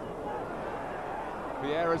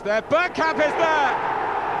 Vieira's there, Bergkamp is there!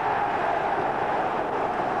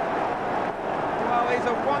 Well, he's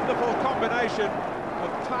a wonderful combination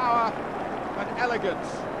of power and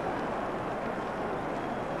elegance.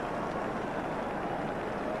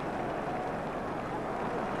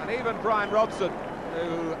 And even Brian Robson,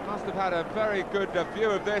 who must have had a very good view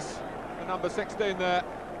of this, the number 16 there,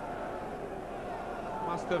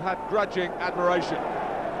 must have had grudging admiration.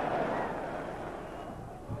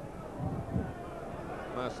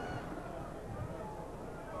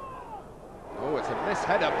 Oh, it's a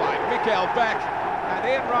misheader by Mikael Beck, and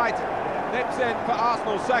Ian Wright nips in for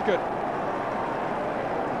Arsenal's second.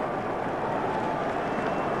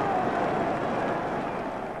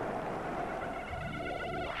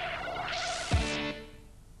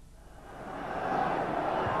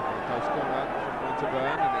 Post corner from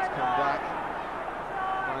Winterburn, and it's come back.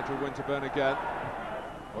 Nigel Winterburn again,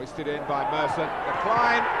 hoisted in by Merson. The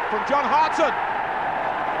climb from John Hartson.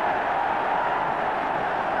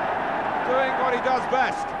 Doing what he does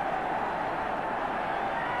best.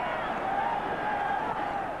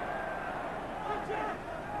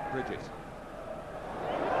 Bridges.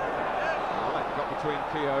 Right, got between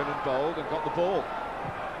Keown and Bold and got the ball.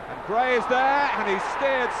 And Gray is there, and he's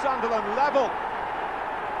steered Sunderland level.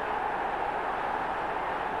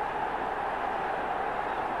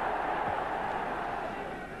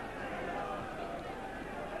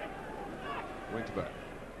 Winterberg.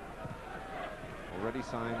 Already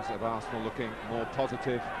signs of Arsenal looking more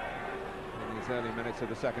positive in these early minutes of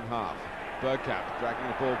the second half. Bergkamp dragging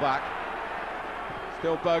the ball back.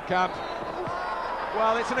 Still Bergkamp.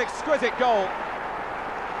 Well, it's an exquisite goal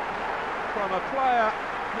from a player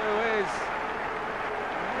who is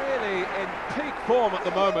really in peak form at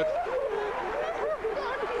the moment.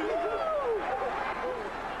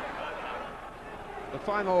 The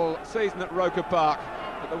final season at Roker Park,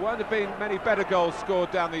 but there won't have been many better goals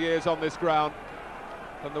scored down the years on this ground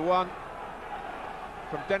than the one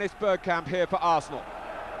from Dennis Bergkamp here for Arsenal.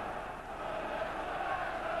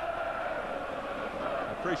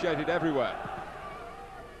 Appreciated everywhere.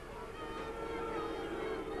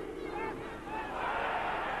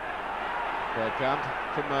 Bergkamp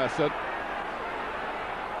to Merson.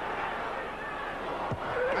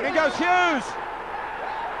 And in goes Hughes!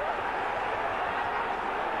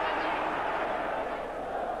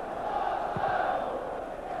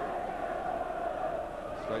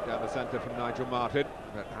 Straight down the centre from Nigel Martin,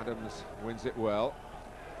 but Adams wins it well.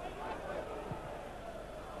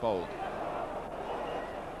 Bold.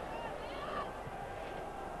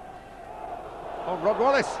 On Rod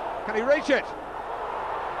Wallace, can he reach it?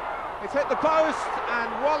 It's hit the post,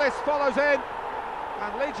 and Wallace follows in,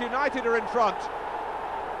 and Leeds United are in front.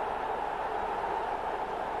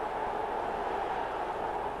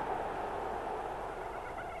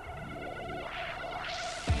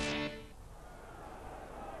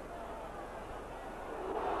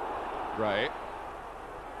 Ray,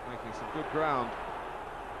 making some good ground.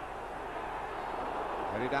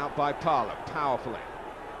 Headed out by Parlour, powerfully.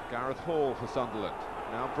 Gareth Hall for Sunderland.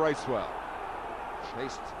 Now Bracewell.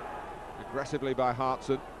 Chased aggressively by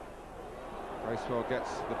Hartson. Bracewell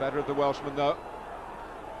gets the better of the Welshman, though.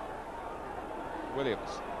 Williams.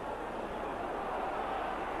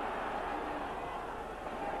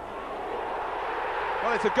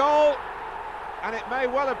 Well, it's a goal, and it may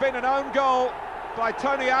well have been an own goal by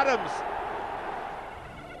Tony Adams.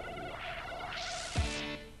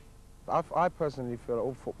 I personally feel that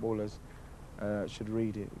all footballers should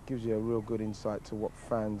read it. It gives you a real good insight to what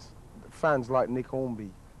fans like Nick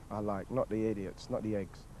Hornby are like, not the idiots, not the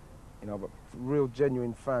eggs, you know, but real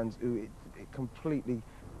genuine fans who it completely,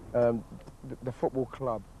 the football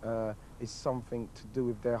club is something to do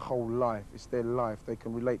with their whole life. It's their life. They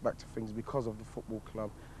can relate back to things because of the football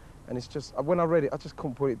club. And it's just, when I read it, I just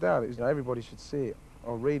couldn't put it down. It was, you know, everybody should see it,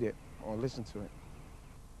 or read it, or listen to it.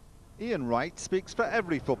 Ian Wright speaks for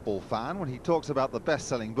every football fan when he talks about the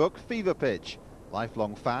best-selling book, Fever Pitch.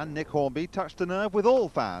 Lifelong fan Nick Hornby touched a nerve with all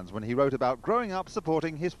fans when he wrote about growing up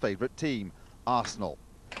supporting his favourite team, Arsenal.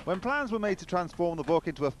 When plans were made to transform the book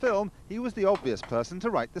into a film, he was the obvious person to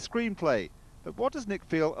write the screenplay. But what does Nick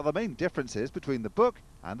feel are the main differences between the book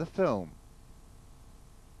and the film?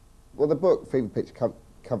 Well, the book, Fever Pitch,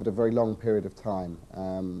 covered a very long period of time,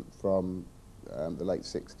 from the late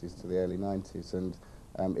 60s to the early 90s, and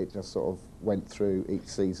it just sort of went through each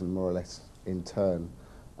season more or less in turn.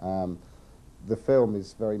 The film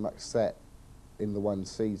is very much set in the one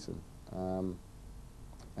season,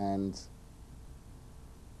 and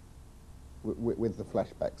with the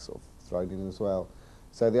flashbacks sort of thrown in as well.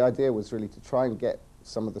 So the idea was really to try and get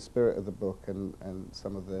some of the spirit of the book and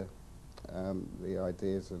some of the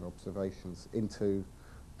ideas and observations into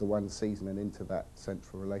the one season and into that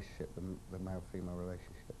central relationship, the male-female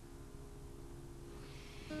relationship.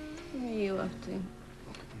 Where are you off to? I'm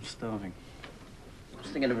starving. I was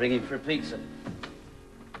thinking of ringing for a pizza.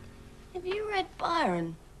 Have you read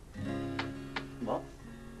Byron? What?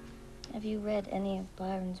 Have you read any of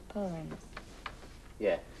Byron's poems?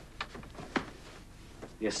 Yeah.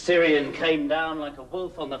 The Assyrian came down like a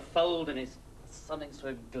wolf on the fold, and his sonnets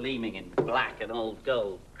were gleaming in black and old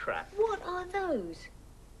gold. Crap. What are those?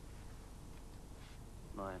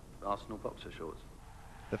 My Arsenal boxer shorts.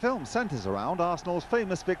 The film centres around Arsenal's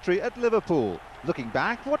famous victory at Liverpool. Looking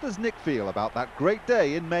back, what does Nick feel about that great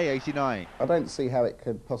day in May '89? I don't see how it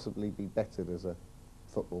could possibly be bettered as a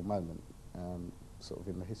football moment, sort of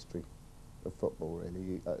in the history of football,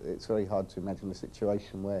 really. It's very hard to imagine a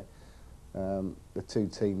situation where the two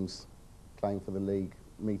teams playing for the league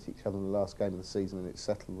meet each other in the last game of the season and it's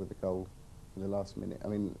settled with a goal in the last minute. I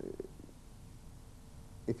mean,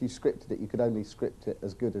 if you scripted it, you could only script it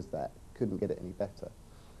as good as that. Couldn't get it any better.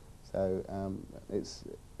 So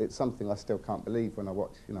it's something I still can't believe when I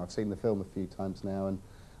watch. You know, I've seen the film a few times now, and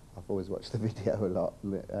I've always watched the video a lot.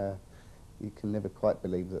 And you can never quite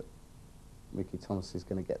believe that Mickey Thomas is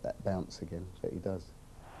going to get that bounce again, but he does.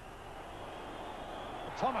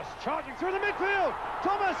 Thomas charging through the midfield.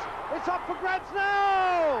 Thomas, it's up for grabs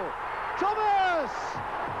now. Thomas,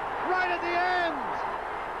 right at the end.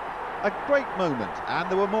 A great moment, and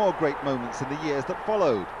there were more great moments in the years that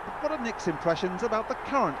followed. But what are Nick's impressions about the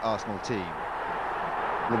current Arsenal team?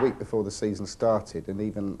 The week before the season started, and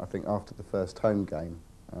even I think after the first home game,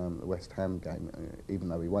 the West Ham game, even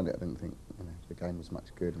though we won it, I didn't think the game was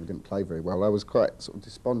much good, and we didn't play very well. I was quite sort of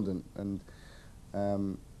despondent, and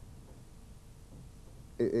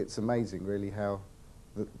it's amazing really how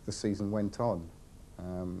the season went on.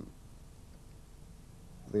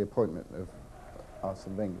 The appointment of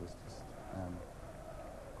Arsene Wenger was just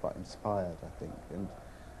quite inspired, I think, and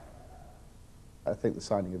I think the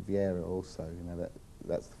signing of Vieira also, you know,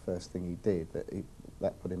 that's the first thing he did,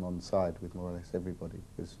 that put him on side with more or less everybody,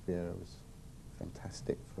 because Vieira was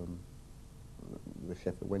fantastic from the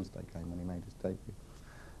Sheffield Wednesday game when he made his debut.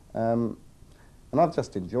 And I've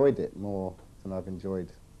just enjoyed it more than I've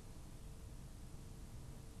enjoyed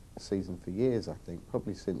a season for years, I think,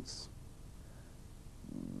 probably since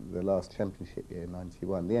the last championship year,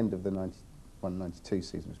 91. The end of the 91-92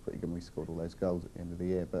 season was pretty good. We scored all those goals at the end of the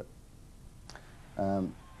year, but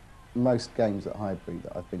most games at Highbury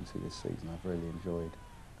that I've been to this season I've really enjoyed,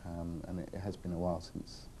 and it has been a while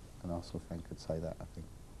since an Arsenal fan could say that, I think.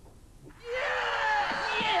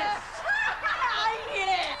 Yes! Yes!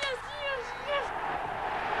 Yes! Yes!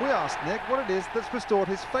 Yes! We asked Nick what it is that's restored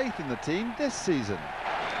his faith in the team this season.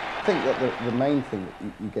 I think that the main thing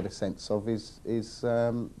that you get a sense of is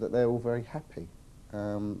that they're all very happy,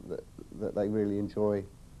 that they really enjoy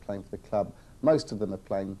playing for the club. Most of them are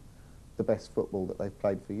playing the best football that they've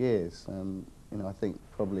played for years. You know, I think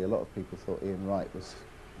probably a lot of people thought Ian Wright was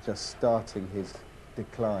just starting his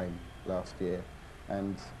decline last year,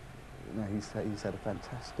 and you know, he's had a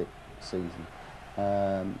fantastic season.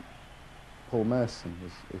 Paul Merson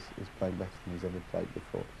is playing better than he's ever played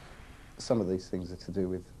before. Some of these things are to do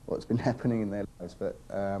with what's been happening in their lives, but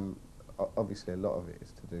obviously a lot of it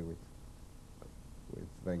is to do with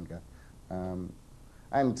Wenger.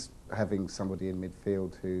 And having somebody in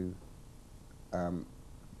midfield who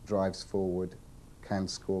drives forward, can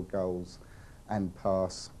score goals, and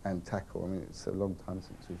pass and tackle. I mean, it's a long time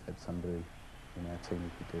since we've had somebody in our team who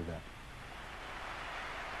could do that.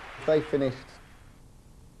 If they finished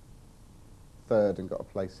third and got a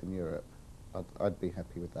place in Europe, I'd be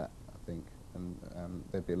happy with that, I think. And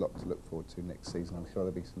there'd be a lot to look forward to next season. I'm sure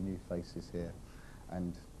there'll be some new faces here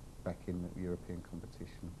and back in European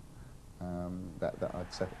competition. That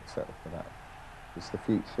I'd settle for that, because the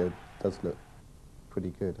future does look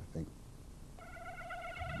pretty good, I think.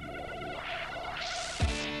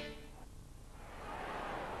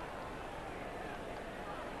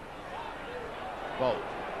 Bold.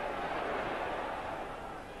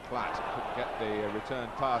 Platt couldn't get the return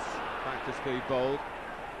pass back to Steve Bold.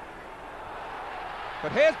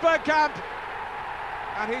 But here's Bergkamp,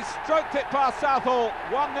 and he's stroked it past Southall.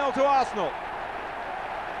 1-0 to Arsenal.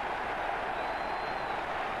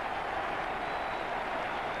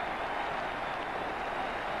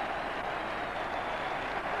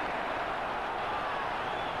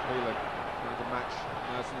 Whelan trying to match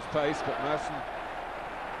Merson's pace, but Merson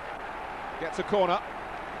gets a corner.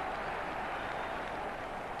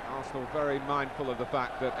 Arsenal very mindful of the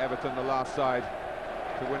fact that Everton, the last side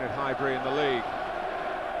to win at Highbury in the league.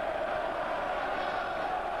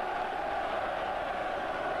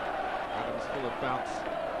 Adams full of bounce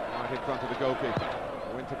right in front of the goalkeeper.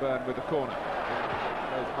 Winterburn with the corner.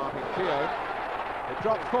 There's Martin Keown. It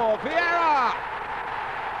drops for Vieira!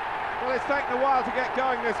 Well, it's taken a while to get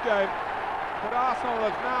going this game, but Arsenal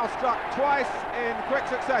have now struck twice in quick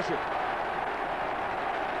succession.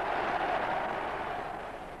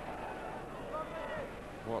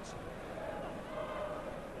 Watson.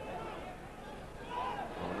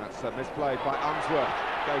 Oh, and that's misplayed by Unsworth.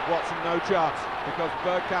 Gave Watson no chance because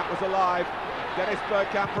Bergkamp was alive. Dennis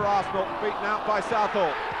Bergkamp for Arsenal, beaten out by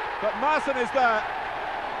Southall. But Merson is there.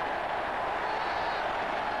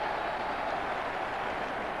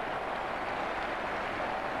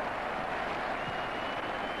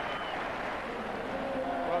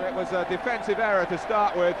 Well, it was a defensive error to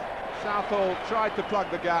start with. Southall tried to plug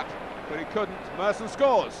the gap, but he couldn't. Merson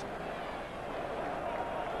scores.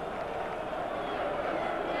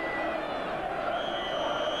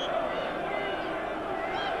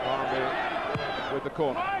 Barnby with the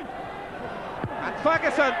corner. And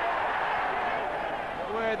Ferguson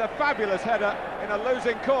with a fabulous header in a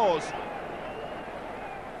losing cause.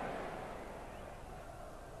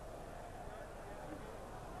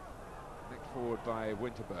 Nicked forward by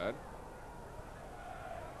Winterburn.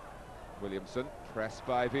 Williamson, pressed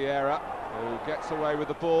by Vieira, who gets away with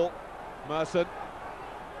the ball. Merson.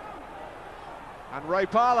 And Ray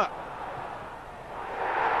Parlour.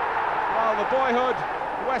 Well, the boyhood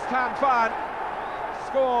West Ham fan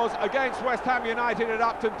scores against West Ham United at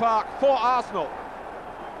Upton Park for Arsenal.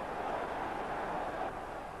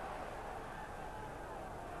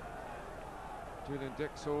 Julian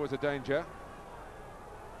Dix always a danger.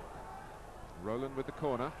 Roland with the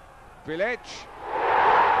corner. Bilic.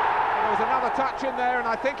 There was another touch in there, and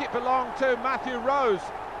I think it belonged to Matthew Rose.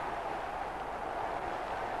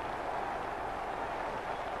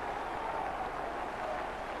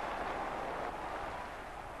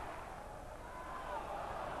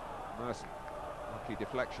 Merson, lucky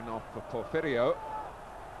deflection off for Porfirio.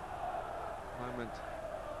 Moment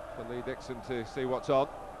for Lee Dixon to see what's on.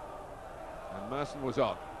 And Merson was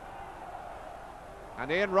on.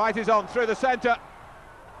 And Ian Wright is on through the centre.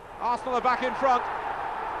 Arsenal are back in front.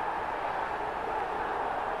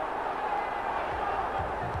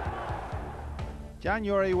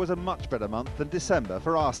 January was a much better month than December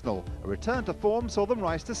for Arsenal. A return to form saw them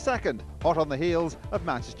rise to second, hot on the heels of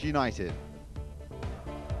Manchester United.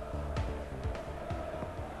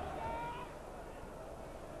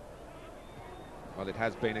 Well, it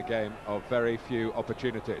has been a game of very few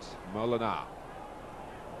opportunities. Molinar.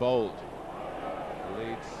 Bold.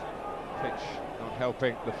 Leeds pitch not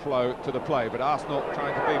helping the flow to the play, but Arsenal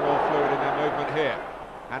trying to be more fluid in their movement here.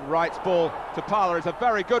 And Wright's ball to Parlour is a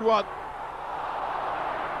very good one.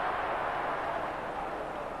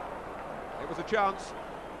 It was a chance.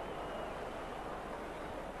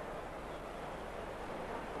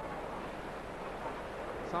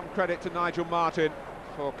 Some credit to Nigel Martin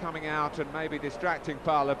for coming out and maybe distracting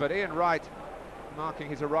Parler, but Ian Wright marking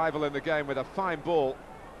his arrival in the game with a fine ball.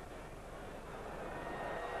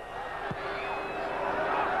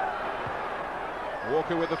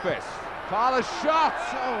 Walker with the fist. Parler's shot!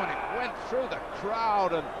 Oh, and it went through the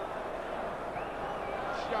crowd and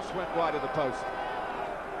just went wide of the post.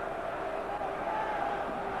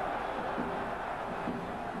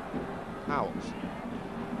 Howells.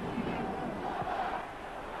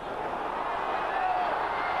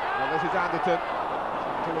 Well, this is Anderton.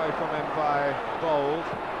 Knocked away from him by Bold.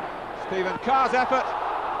 Stephen Carr's effort.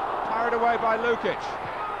 Carried away by Lukic.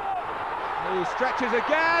 Who stretches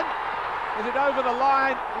again. Is it over the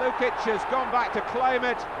line? Lukic has gone back to claim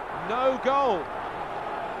it. No goal.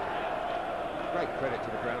 Great credit to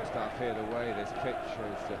the ground staff here, the way this pitch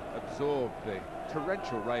has absorbed the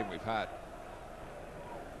torrential rain we've had.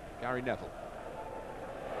 Gary Neville.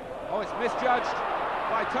 Oh, it's misjudged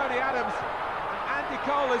by Tony Adams. And Andy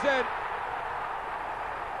Cole is in.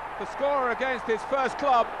 The scorer against his first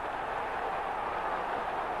club.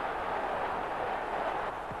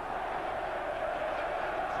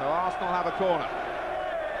 So Arsenal have a corner.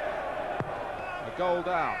 A goal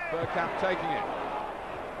down. Bergkamp taking it.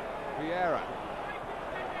 Vieira.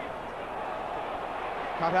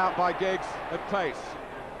 Cut out by Giggs at pace.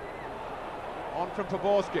 On from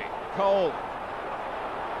Poborski. Cole.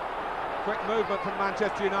 Quick movement from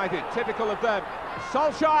Manchester United. Typical of them.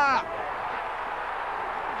 Solskjaer!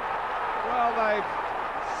 Well, they've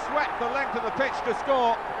swept the length of the pitch to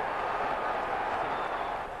score.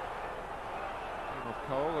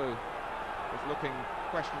 Cole, who was looking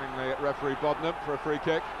questioningly at referee Bodnam for a free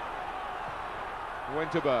kick.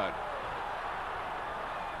 Winterburn.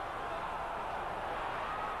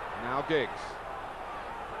 Now Giggs.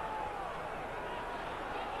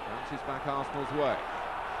 Bounces back Arsenal's way.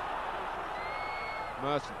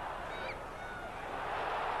 Merson.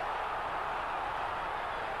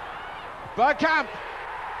 Bergkamp!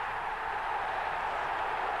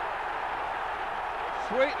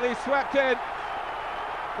 Sweetly swept in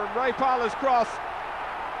from Ray Parler's cross.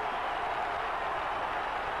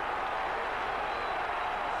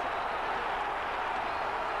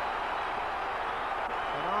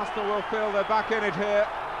 And Arsenal will feel they're back in it here.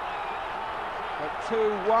 At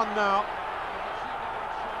 2-1 now.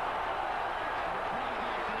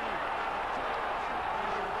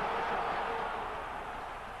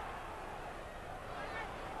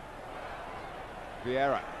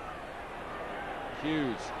 Vieira.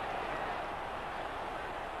 Hughes.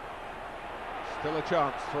 Still a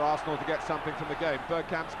chance for Arsenal to get something from the game.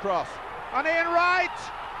 Bergkamp's cross. And Ian Wright!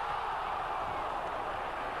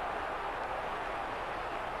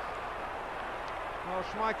 Well,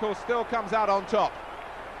 Schmeichel still comes out on top.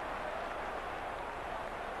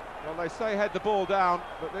 Well, they say head the ball down,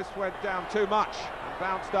 but this went down too much and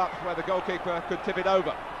bounced up where the goalkeeper could tip it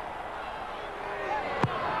over.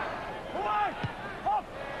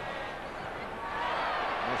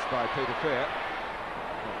 Missed by Peter Fear.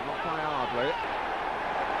 Not by Ardley.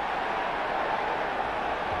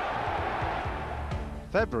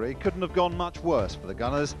 February couldn't have gone much worse for the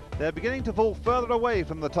Gunners. They're beginning to fall further away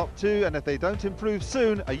from the top two, and if they don't improve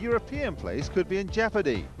soon, a European place could be in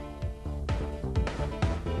jeopardy.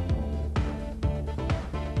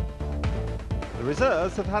 The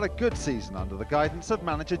reserves have had a good season under the guidance of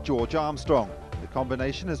manager George Armstrong. The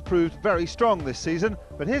combination has proved very strong this season,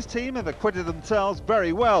 but his team have acquitted themselves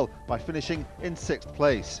very well by finishing in 6th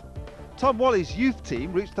place. Tom Whalley's youth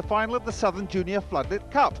team reached the final of the Southern Junior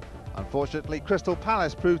Floodlit Cup. Unfortunately, Crystal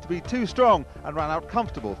Palace proved to be too strong and ran out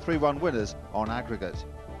comfortable 3-1 winners on aggregate.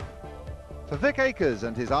 For Vic Akers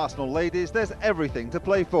and his Arsenal ladies, there's everything to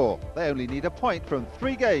play for. They only need a point from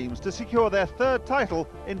 3 games to secure their 3rd title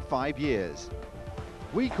in 5 years.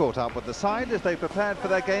 We caught up with the side as they prepared for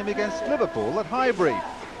their game against Liverpool at Highbury.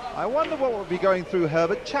 I wonder what would be going through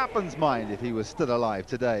Herbert Chapman's mind if he was still alive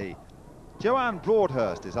today. Joanne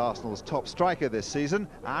Broadhurst is Arsenal's top striker this season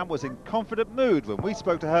and was in confident mood when we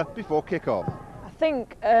spoke to her before kick-off. I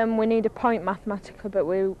think we need a point mathematically, but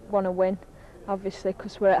we want to win, obviously,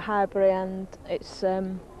 because we're at Highbury and it's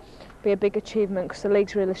be a big achievement because the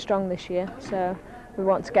league's really strong this year. So we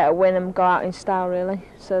want to get a win and go out in style, really,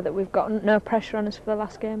 so that we've got no pressure on us for the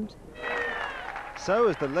last games. So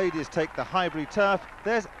as the ladies take the Highbury turf,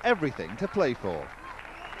 there's everything to play for.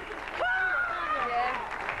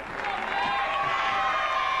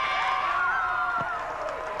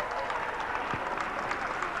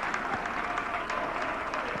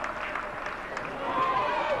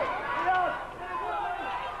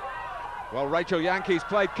 Well, Rachel Yankees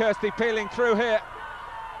played Kirsty Peeling through here.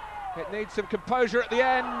 It needs some composure at the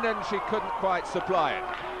end, and she couldn't quite supply it.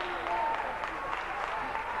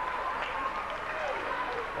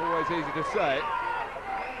 always easy to say.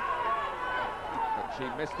 But she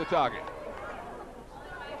missed the target.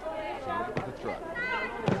 She went with the throw.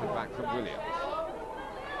 It's it back from Williams.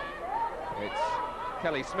 It's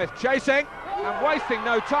Kelly Smith chasing and wasting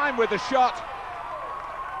no time with the shot.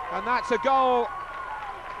 And that's a goal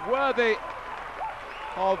worthy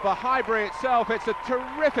of Highbury itself. It's a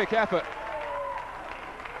terrific effort.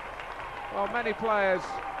 Well, many players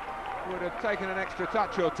would have taken an extra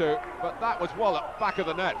touch or two, but that was wallop back of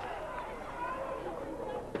the net.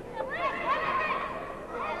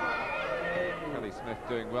 Kelly Smith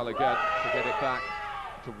doing well again to get it back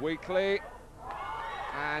to Weekly.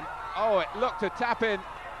 And, oh, it looked a tap-in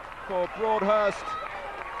for Broadhurst,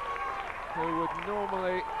 who would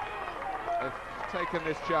normally have taken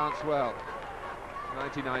this chance well.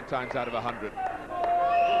 99 times out of 100.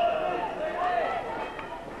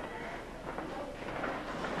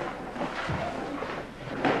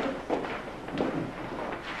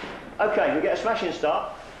 Okay, we get a smashing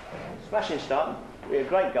start. Smashing start. We had a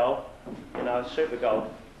great goal, you know, a super goal.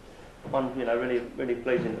 One, you know, really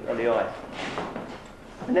pleasing on the eye.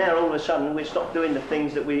 Now all of a sudden we stopped doing the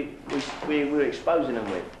things that we were exposing them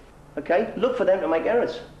with. Okay, look for them to make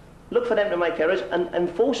errors. Look for them to make errors and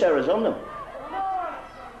force errors on them.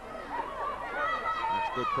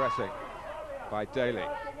 That's good pressing by Daly.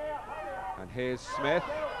 And here's Smith.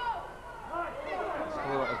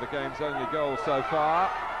 Scorer of the game's only goal so far.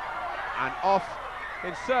 And off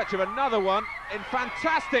in search of another one in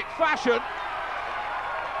fantastic fashion.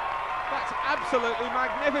 That's absolutely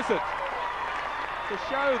magnificent. To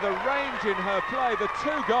show the range in her play, the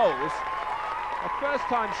two goals, a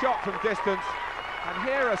first-time shot from distance, and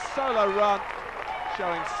here a solo run,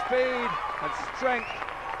 showing speed and strength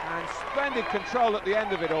and splendid control at the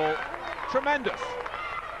end of it all. Tremendous.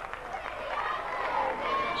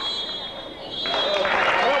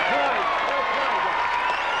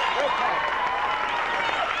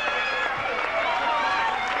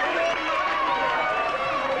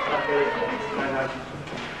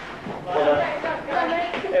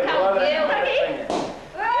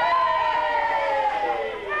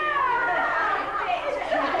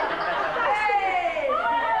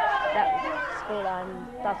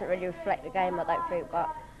 Doesn't really reflect the game, I don't think,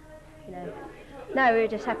 but you know, no, we were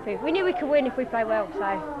just happy. We knew we could win if we play well,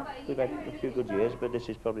 so. We've had a few good years, but this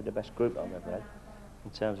is probably the best group I've ever had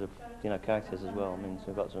in terms of, you know, characters as well. I mean,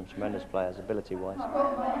 we've got some tremendous players, ability-wise,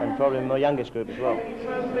 and probably my youngest group as well.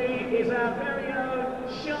 Trophy is our very own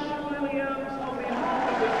Sean Williams on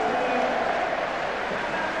behalf of the team.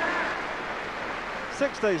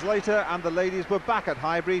 6 days later, and the ladies were back at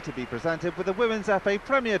Highbury to be presented with the Women's FA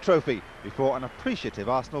Premier Trophy before an appreciative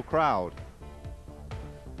Arsenal crowd.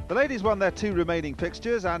 The ladies won their 2 remaining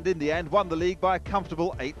fixtures and in the end won the league by a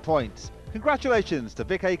comfortable 8 points. Congratulations to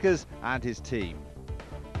Vic Akers and his team.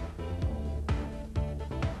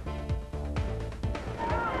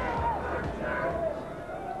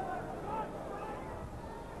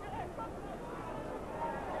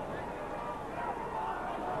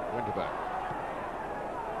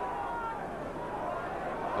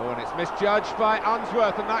 Oh, and it's misjudged by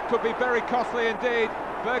Unsworth, and that could be very costly indeed.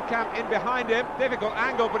 Bergkamp in behind him, difficult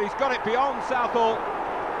angle, but he's got it beyond Southall.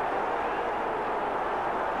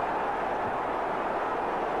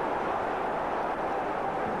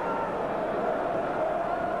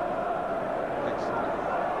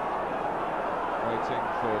 Waiting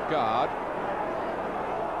for guard.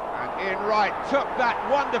 And Ian Wright took that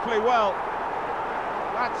wonderfully well.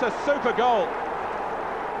 That's a super goal.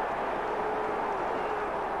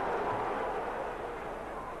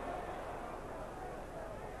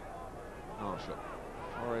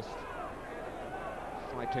 Forest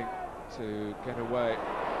fighting to get away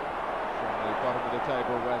from the bottom of the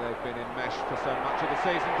table where they've been enmeshed for so much of the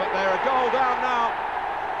season, but they're a goal down now.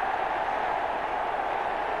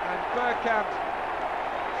 And Bergkamp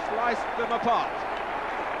sliced them apart.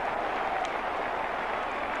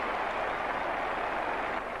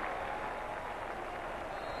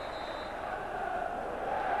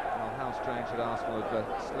 Strange that Arsenal had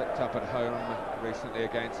slipped up at home recently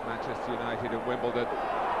against Manchester United and Wimbledon. And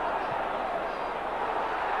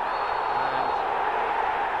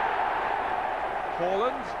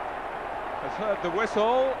Haaland has heard the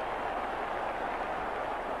whistle,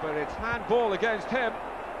 but it's handball against him.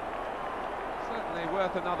 Certainly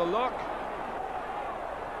worth another look.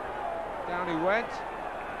 Down he went,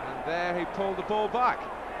 and there he pulled the ball back.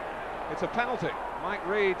 It's a penalty. Mike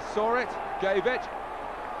Reid saw it, gave it,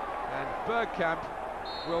 and Bergkamp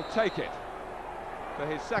will take it for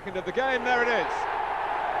his second of the game. There it is.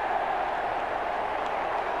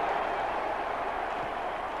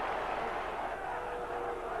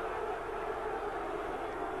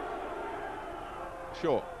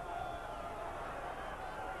 Shaw.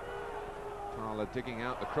 Fowler digging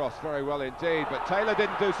out the cross very well indeed, but Taylor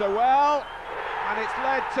didn't do so well, and it's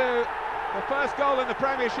led to the first goal in the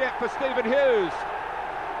Premiership for Stephen Hughes.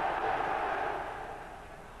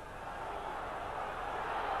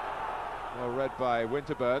 Well read by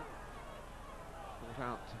Winterburn. Brought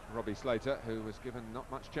out Robbie Slater, who was given not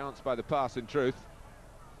much chance by the pass in truth.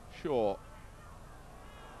 Shaw.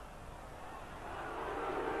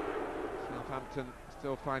 Southampton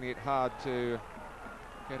still finding it hard to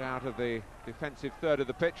get out of the defensive third of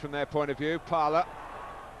the pitch from their point of view. Parlour.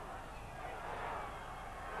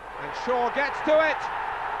 And Shaw gets to it.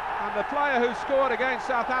 And the player who scored against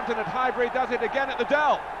Southampton at Highbury does it again at the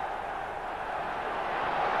Dell.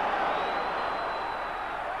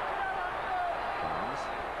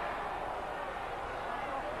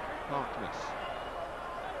 Harkness.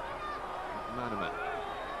 Manaman.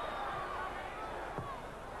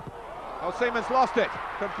 Oh, Seaman's lost it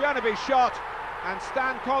from Fionaby's shot, and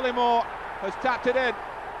Stan Collymore has tapped it in.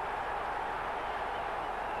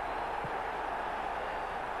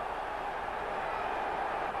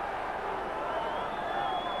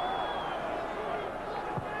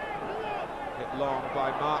 Hit long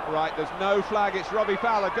by Mark Wright. There's no flag. It's Robbie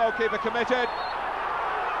Fowler, goalkeeper committed.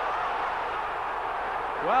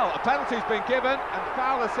 Well, a penalty's been given, and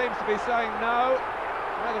Fowler seems to be saying no.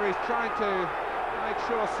 Whether he's trying to make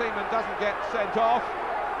sure Seaman doesn't get sent off.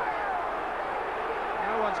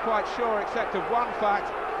 No one's quite sure, except of one fact,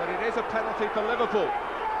 that it is a penalty for Liverpool.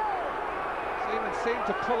 Seaman seemed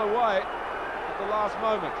to pull away at the last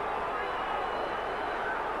moment.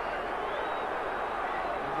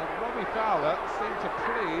 And then Robbie Fowler seemed to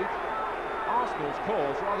plead Arsenal's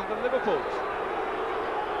cause rather than Liverpool's.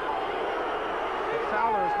 But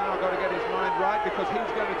Fowler has now got to get his mind right, because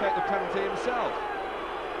he's going to take the penalty himself.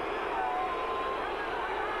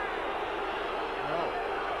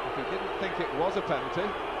 If he didn't think it was a penalty,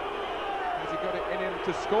 has he got it in him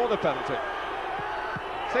to score the penalty?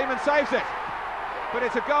 Seaman saves it, but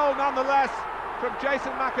it's a goal nonetheless from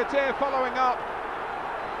Jason McAteer following up.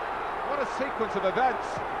 What a sequence of events.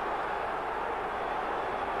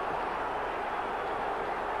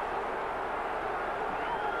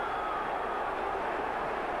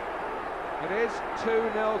 It is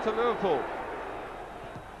 2-0 to Liverpool.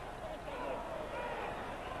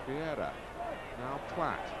 Vieira, now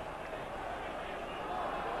Platt.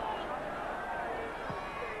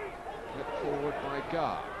 Flipped forward by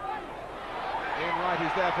Gar. Ian Wright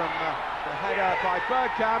is there from the header by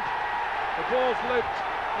Bergkamp. The ball's looped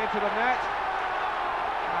into the net,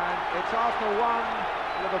 and it's Arsenal 1,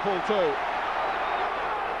 Liverpool 2.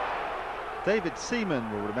 David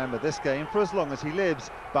Seaman will remember this game for as long as he lives,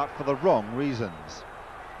 but for the wrong reasons.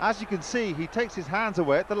 As you can see, he takes his hands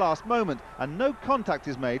away at the last moment, and no contact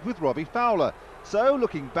is made with Robbie Fowler. So,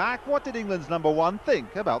 looking back, what did England's #1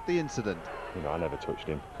 think about the incident? You know, I never touched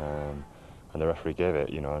him, and the referee gave it,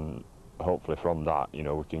 you know, and hopefully from that, you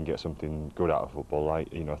know, we can get something good out of football,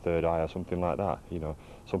 like, you know, third eye or something like that, you know,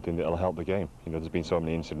 something that'll help the game. You know, there's been so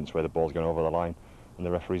many incidents where the ball's gone over the line and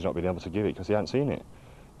the referee's not been able to give it because he hadn't seen it.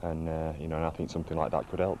 And, you know, and I think something like that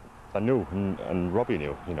could help. I knew, and Robbie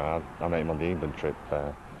knew, you know, I met him on the England trip,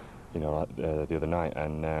 you know, the other night,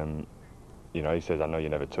 and, you know, he says, I know you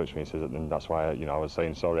never touched me. He says, and that's why, you know, I was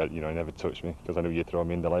saying sorry, you know, you never touched me, because I knew you'd throw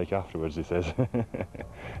me in the lake afterwards, he says.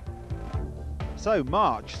 So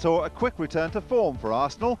March saw a quick return to form for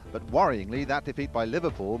Arsenal, but worryingly that defeat by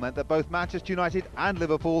Liverpool meant that both Manchester United and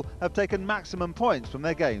Liverpool have taken maximum points from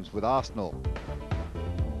their games with Arsenal.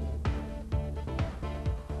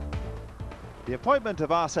 The appointment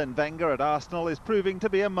of Arsene Wenger at Arsenal is proving to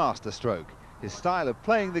be a masterstroke. His style of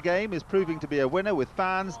playing the game is proving to be a winner with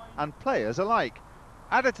fans and players alike.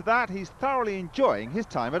 Added to that, he's thoroughly enjoying his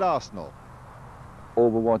time at Arsenal.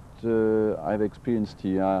 Over what I've experienced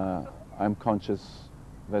here, I'm conscious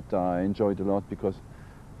that I enjoyed a lot, because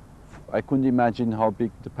I couldn't imagine how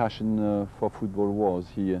big the passion for football was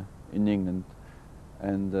here in England.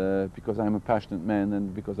 And because I'm a passionate man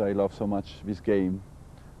and because I love so much this game,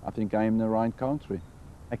 I think I'm in the right country.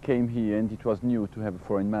 I came here and it was new to have a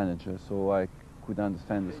foreign manager, so I could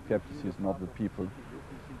understand the skepticism of the people.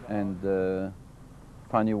 And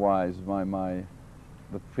funny-wise,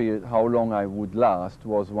 the period, how long I would last,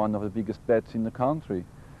 was one of the biggest bets in the country.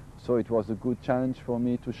 So it was a good challenge for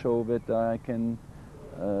me to show that I can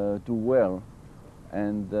do well.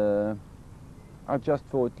 And I just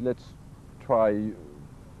thought, let's try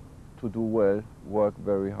to do well, work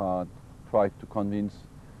very hard, try to convince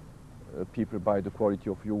people by the quality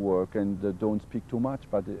of your work, and don't speak too much.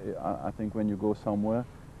 But I think when you go somewhere,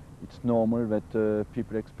 it's normal that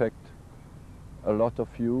people expect a lot of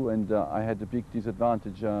you, and I had a big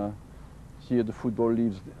disadvantage. Here the football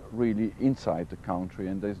lives really inside the country,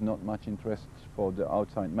 and there's not much interest for the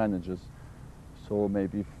outside managers. So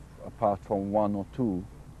maybe apart from one or two,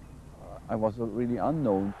 I was really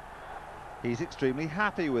unknown. He's extremely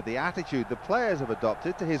happy with the attitude the players have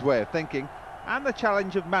adopted to his way of thinking and the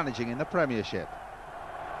challenge of managing in the Premiership.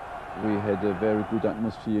 We had a very good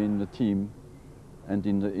atmosphere in the team and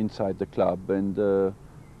inside the club, and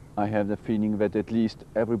I have the feeling that at least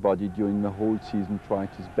everybody during the whole season tried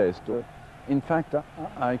his best. In fact,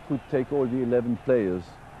 I could take all the 11 players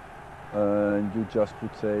and you just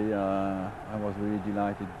could say I was really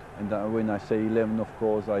delighted. And when I say 11, of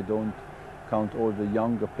course, I don't count all the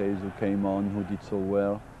younger players who came on, who did so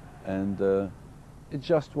well. And it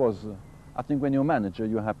just was, I think when you're a manager,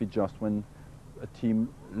 you're happy just when a team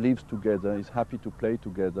lives together, is happy to play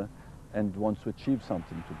together and wants to achieve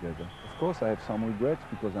something together. Of course, I have some regrets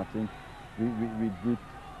because I think we did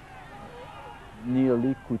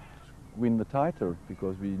nearly could win the title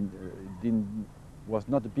because we was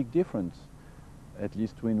not a big difference, at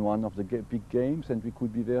least to win one of the big games, and we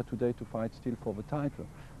could be there today to fight still for the title.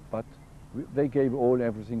 But they gave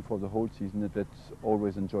everything for the whole season, and that's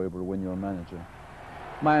always enjoyable when you're a manager.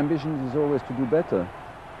 My ambition is always to do better,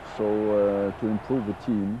 so to improve the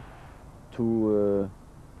team, to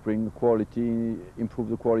bring the quality, improve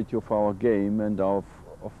the quality of our game and of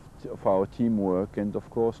our teamwork, and of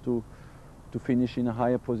course to finish in a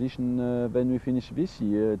higher position than we finished this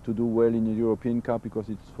year, to do well in the European Cup, because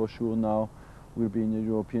it's for sure now we'll be in the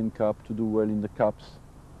European Cup, to do well in the Cups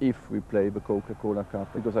if we play the Coca-Cola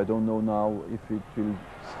Cup, because I don't know now if it will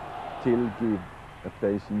still give a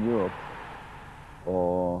place in Europe,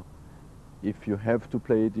 or if you have to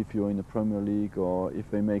play it if you're in the Premier League, or if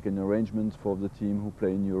they make an arrangement for the team who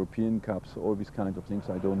play in European Cups, all these kind of things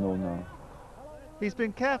I don't know now. He's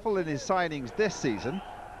been careful in his signings this season.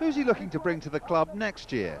 Who's he looking to bring to the club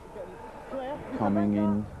next year? Coming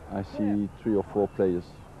in, I see 3 or 4 players.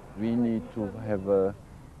 We need to have the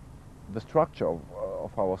structure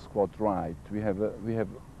of our squad right. We have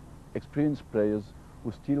experienced players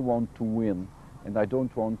who still want to win, and I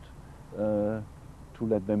don't want to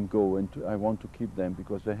let them go, and I want to keep them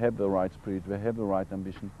because they have the right spirit, they have the right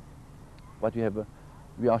ambition. But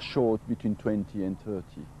we are short between 20 and 30.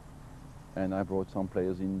 And I brought some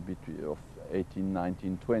players in between of 18,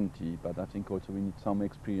 19, 20, but I think also we need some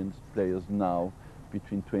experienced players now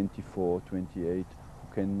between 24, 28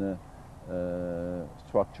 who can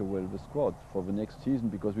structure well the squad for the next season,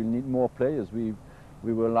 because we'll need more players. We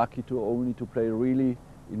were lucky to only to play really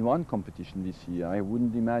in one competition this year. I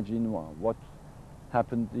wouldn't imagine what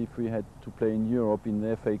happened if we had to play in Europe, in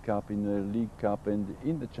the FA Cup, in the League Cup and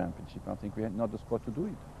in the Championship. I think we had not the squad to do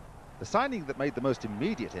it. The signing that made the most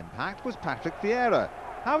immediate impact was Patrick Vieira.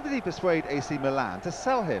 How did he persuade AC Milan to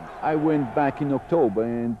sell him? I went back in October,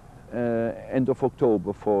 and end of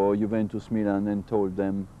October, for Juventus Milan, and told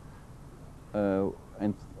them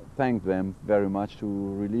and thanked them very much to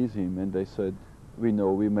release him. And they said, we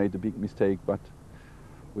know we made a big mistake, but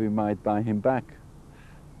we might buy him back.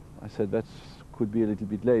 I said, that could be a little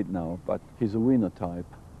bit late now, but he's a winner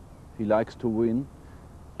type. He likes to win,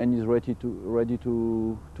 and he's ready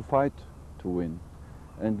to fight to win.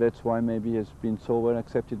 And that's why maybe he has been so well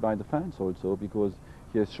accepted by the fans also, because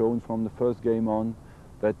he has shown from the first game on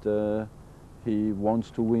that he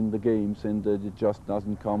wants to win the games, and it just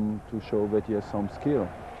doesn't come to show that he has some skill.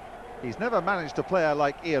 He's never managed a player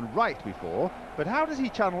like Ian Wright before, but how does he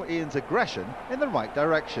channel Ian's aggression in the right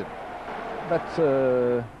direction? That's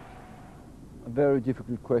a very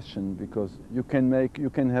difficult question, because you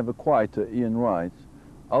can have a quieter Ian Wright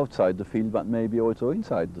outside the field, but maybe also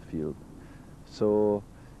inside the field. So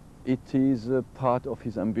it is a part of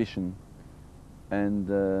his ambition,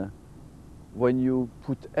 and when you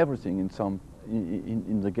put everything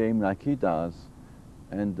in the game like he does,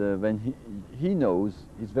 and when he knows,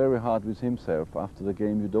 he's very hard with himself. After the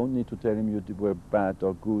game, you don't need to tell him you were bad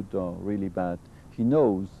or good or really bad. He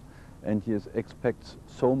knows, and he expects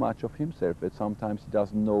so much of himself that sometimes he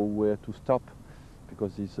doesn't know where to stop,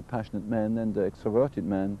 because he's a passionate man and an extroverted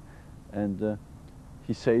man, and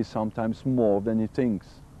he says sometimes more than he thinks,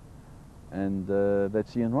 and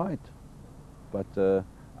that's Ian Wright. But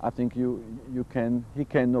I think he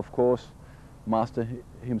can of course master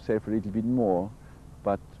himself a little bit more,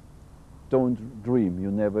 but don't dream.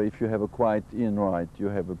 If you have a quiet Ian Wright, you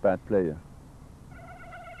have a bad player.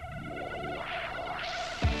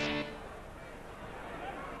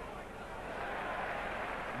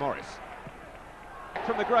 Morris.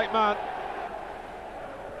 From the great man.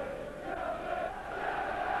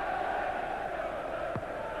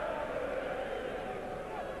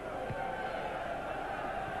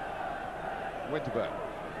 Winterberg.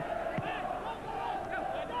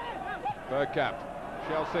 Bergkamp.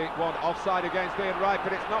 Chelsea want offside against Ian Wright,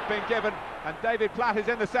 but it's not been given, and David Platt is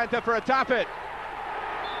in the centre for a tap-in.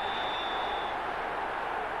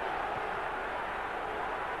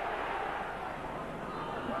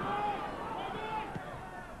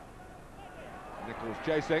 Nichols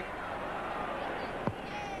chasing.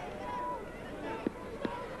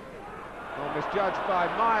 Well, misjudged by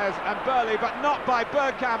Myers and Burley, but not by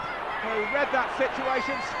Bergkamp, who read that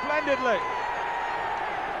situation splendidly.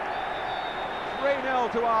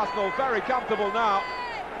 3-0 to Arsenal, very comfortable now.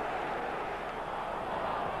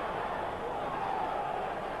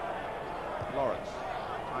 Lawrence,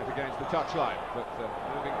 tight against the touchline, but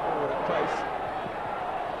moving forward at pace.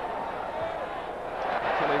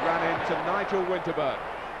 Until he ran into Nigel Winterberg.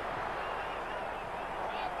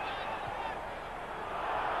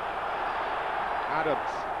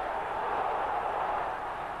 Adams.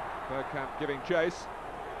 Bergkamp giving chase.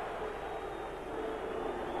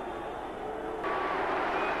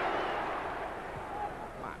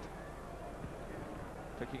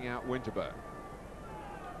 Picking out Winterberg.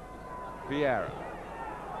 Vieira.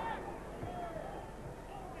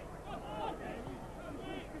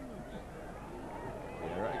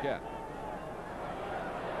 Vieira again.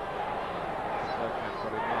 Bergkamp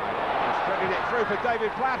got in mind. He's threaded it through for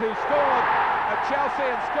David Platt, who scored at Chelsea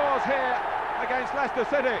and scores here against Leicester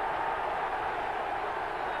City.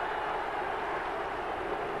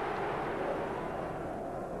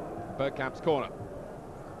 Bergkamp's corner.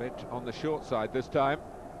 A bit on the short side this time.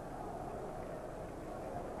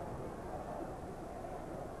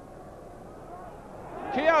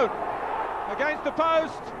 Keown against the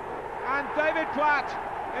post, and David Platt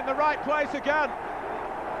in the right place again.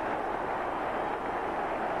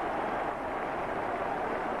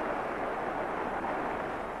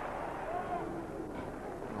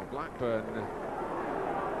 Well, Blackburn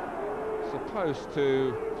supposed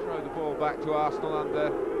to throw the ball back to Arsenal under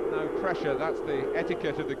no pressure. That's the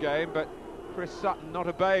etiquette of the game, but Chris Sutton not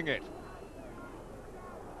obeying it.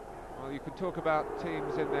 Well, you can talk about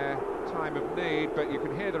teams in their time of need, but you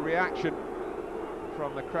can hear the reaction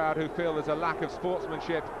from the crowd who feel there's a lack of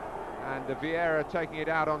sportsmanship, and Vieira taking it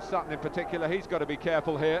out on Sutton in particular. He's got to be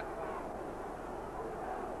careful here.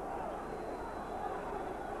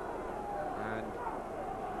 And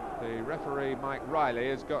the referee, Mike Riley,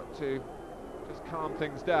 has got to just calm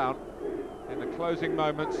things down in the closing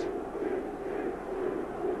moments.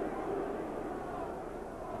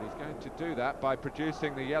 And he's going to do that by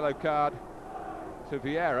producing the yellow card to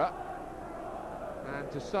Vieira and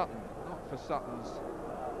to Sutton. Not for Sutton's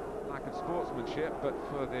lack of sportsmanship, but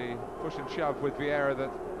for the push and shove with Vieira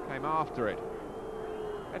that came after it.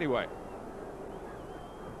 Anyway,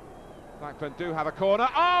 Blackburn do have a corner.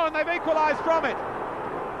 Oh, and they've equalised from it.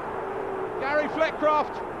 Gary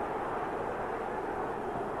Flitcroft.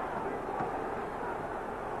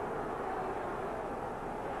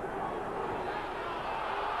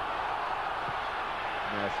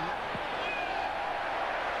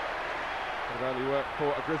 Early work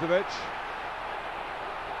for Grizovic,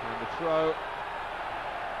 and the throw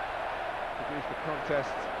produced a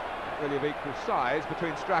contest really of equal size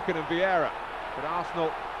between Strachan and Vieira, but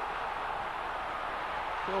Arsenal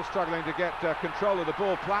still struggling to get control of the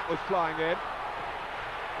ball. Platt was flying in.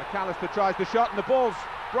 McAllister tries the shot, and the ball's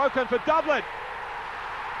broken for Dublin.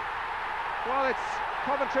 Well, it's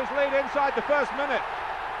Coventry's lead inside the first minute.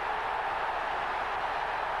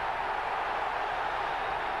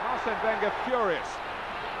 Arsene Wenger furious.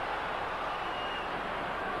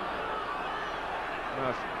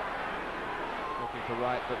 Merson looking for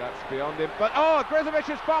Wright, but that's beyond him. But oh, Grizovic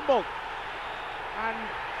has fumbled and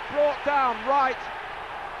brought down Wright,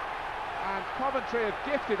 and Coventry have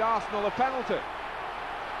gifted Arsenal a penalty.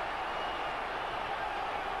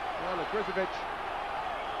 Well, Grizovic,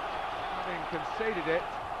 having conceded it,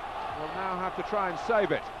 will now have to try and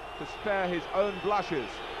save it to spare his own blushes.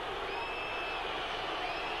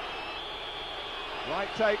 Wright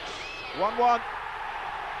takes 1-1.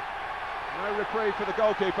 No reprieve for the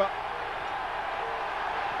goalkeeper.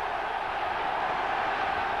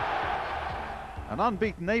 An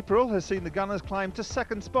unbeaten April has seen the Gunners climb to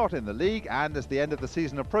second spot in the league, and as the end of the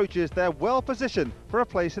season approaches, they're well positioned for a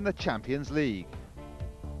place in the Champions League.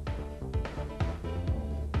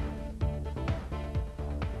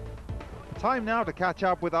 Time now to catch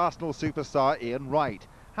up with Arsenal superstar Ian Wright.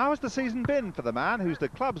 How has the season been for the man who's the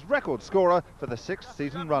club's record scorer for the 6th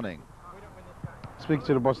season running? Speaking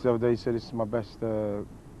to the boss the other day, he said this is my best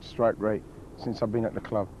strike rate since I've been at the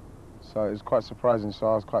club. So it was quite surprising, so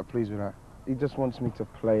I was quite pleased with that. He just wants me to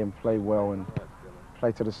play and play well and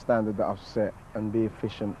play to the standard that I've set and be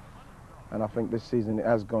efficient And I think this season it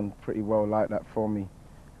has gone pretty well like that for me.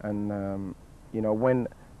 And you know, when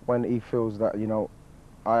he feels that, you know,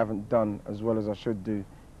 I haven't done as well as I should do,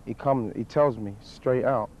 he tells me straight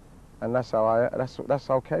out, and that's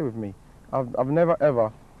okay with me. I've never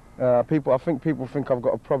ever I think people think I've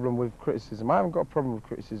got a problem with criticism. I haven't got a problem with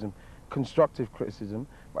criticism, constructive criticism.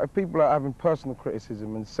 But if people are having personal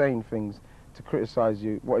criticism and saying things to criticise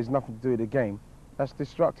you, what has nothing to do with the game, that's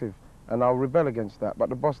destructive, and I'll rebel against that. But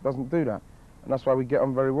the boss doesn't do that, and that's why we get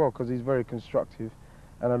on very well, because he's very constructive,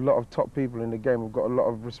 and a lot of top people in the game have got a lot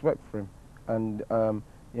of respect for him. And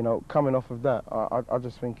you know, coming off of that, I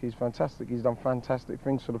just think he's fantastic. He's done fantastic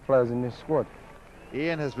things for the players in this squad.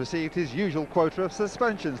 Ian has received his usual quota of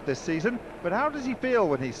suspensions this season, but how does he feel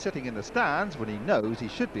when he's sitting in the stands when he knows he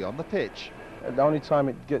should be on the pitch? The only time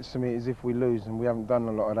it gets to me is if we lose, and we haven't done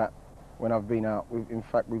a lot of that when I've been out. In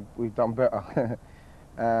fact, we've done better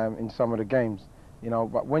in some of the games, you know.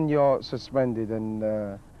 But when you're suspended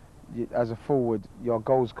and as a forward, your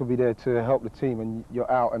goals could be there to help the team, and you're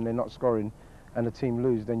out and they're not scoring, and the team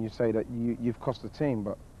lose, then you say that you've cost the team.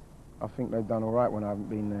 But I think they've done all right when I haven't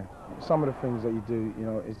been there. Some of the things that you do, you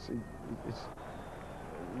know, it's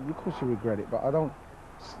of course you regret it, but I don't.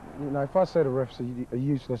 You know, if I say the refs are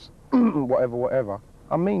useless, whatever,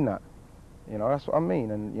 I mean that. You know, that's what I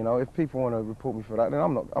mean. And you know, if people want to report me for that, then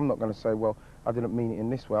I'm not going to say, well, I didn't mean it in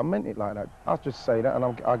this way. I meant it like that. I'll just say that, and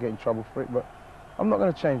I'll get in trouble for it. But I'm not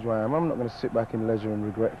going to change who I am. I'm not going to sit back in leisure and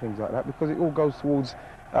regret things like that, because it all goes towards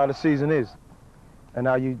how the season is, and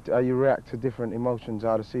how you react to different emotions,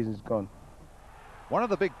 how the season's gone. One of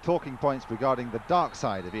the big talking points regarding the dark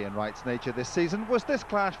side of Ian Wright's nature this season was this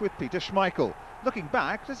clash with Peter Schmeichel. Looking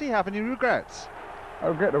back, does he have any regrets? I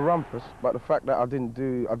regret the rumpus, but the fact that I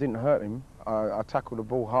didn't hurt him. I tackled the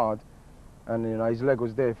ball hard, and you know, his leg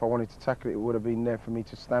was there. If I wanted to tackle it, it would have been there for me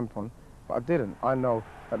to stamp on, but I didn't. I know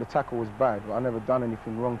that the tackle was bad, but I never done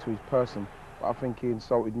anything wrong to his person. But I think he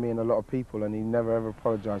insulted me and a lot of people, and he never ever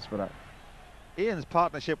apologised for that. Ian's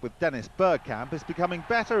partnership with Dennis Bergkamp is becoming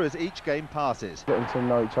better as each game passes. Getting to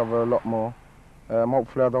know each other a lot more.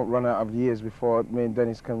 Hopefully I don't run out of years before me and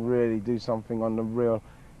Dennis can really do something on the real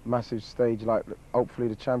massive stage, like hopefully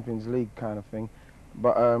the Champions League kind of thing.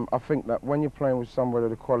 But I think that when you're playing with somebody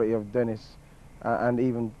of the quality of Dennis, and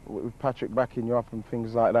even with Patrick backing you up and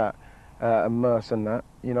things like that, and Merce and that,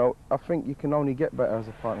 you know, I think you can only get better as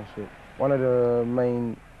a partnership. One of the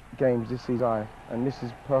main games this season, and this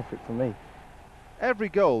is perfect for me. Every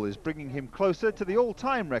goal is bringing him closer to the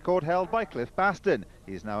all-time record held by Cliff Bastin.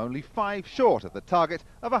 He is now only 5 short of the target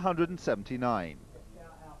of 179.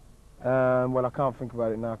 Well, I can't think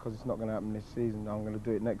about it now because it's not going to happen this season. I'm going to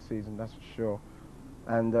do it next season, that's for sure.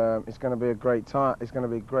 And it's going to be a great time. It's going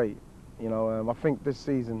to be great. You know, I think this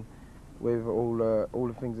season, with all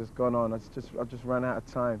the things that's gone on, I just ran out of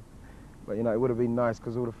time. But you know, it would have been nice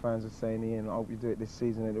because all the fans are saying, Ian, I hope you do it this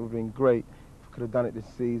season. It would have been great. Could have done it this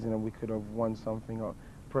season and we could have won something, or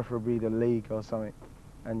preferably the league or something,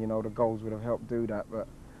 and you know, the goals would have helped do that. But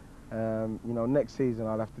you know, next season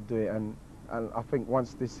I'll have to do it, and I think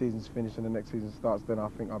once this season's finished and the next season starts, then I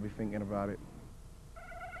think I'll be thinking about it.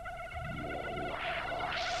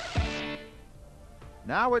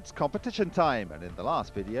 Now it's competition time, and in the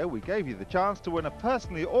last video we gave you the chance to win a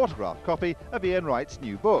personally autographed copy of Ian Wright's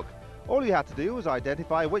new book. All you had to do was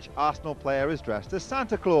identify which Arsenal player is dressed as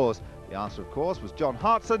Santa Claus. The answer, of course, was John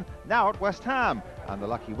Hartson, now at West Ham, and the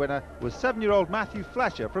lucky winner was 7-year-old Matthew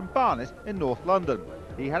Fletcher from Barnet in North London.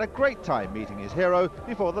 He had a great time meeting his hero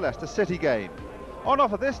before the Leicester City game. On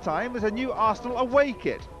offer this time is a new Arsenal away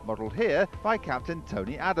kit, modelled here by Captain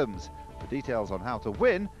Tony Adams. For details on how to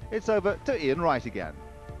win, it's over to Ian Wright again.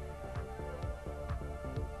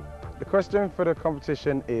 The question for the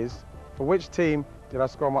competition is, for which team did I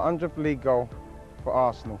score my 100th league goal for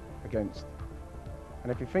Arsenal against?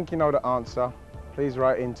 And if you think you know the answer, please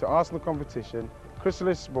write into Arsenal Competition,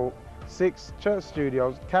 Chrysalis Sport, 6 Church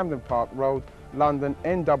Studios, Camden Park Road, London,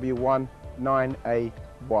 NW1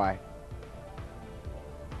 9AY.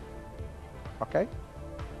 Okay?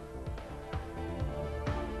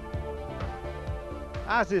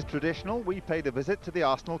 As is traditional, we paid a visit to the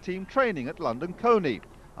Arsenal team training at London Coney.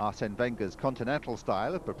 Arsene Wenger's continental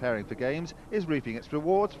style of preparing for games is reaping its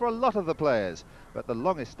rewards for a lot of the players, but the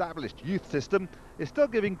long-established youth system is still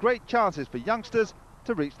giving great chances for youngsters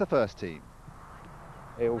to reach the first team.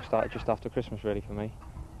 It all started just after Christmas really for me,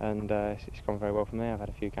 and it's gone very well from there. I've had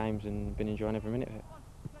a few games and been enjoying every minute of it.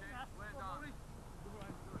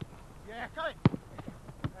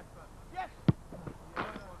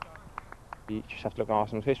 You just have to look at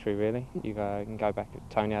Arsenal's history really. You can go back at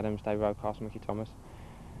Tony Adams, Dave Rocastle, Mickey Thomas.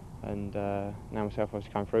 and now myself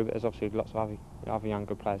obviously come through. But there's obviously lots of other young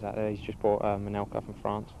good players out there. He's just brought Manelka from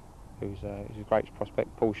France, who's a great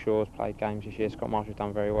prospect. Paul Shaw's played games this year. Scott Marshall's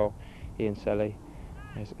done very well. Ian Selly.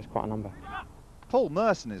 There's quite a number. Paul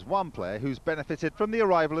Merson is one player who's benefited from the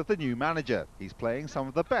arrival of the new manager. He's playing some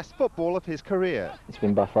of the best football of his career. It's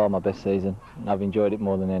been by far my best season. I've enjoyed it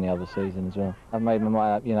more than any other season as well. I've made my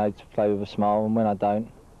mind up, to play with a smile, and when I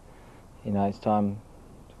don't, it's time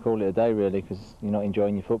to call it a day really, because you're not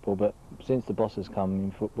enjoying your football. But since the boss has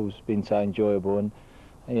come, football's been so enjoyable, and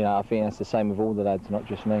I think that's the same with all the lads, not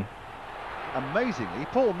just me. Amazingly,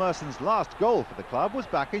 Paul Merson's last goal for the club was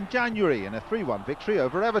back in January in a 3-1 victory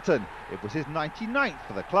over Everton. It was his 99th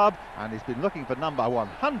for the club, and he's been looking for number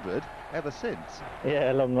 100 ever since.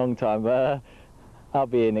 Yeah, a long time, but I'll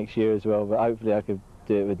be here next year as well, but hopefully I could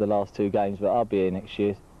do it with the last 2 games, but I'll be here next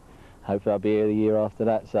year. Hopefully I'll be here the year after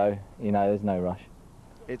that, so, there's no rush.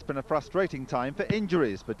 It's been a frustrating time for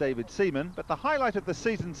injuries for David Seaman, but the highlight of the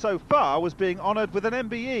season so far was being honoured with an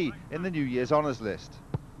MBE in the New Year's Honours list.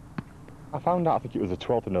 I found out, I think it was the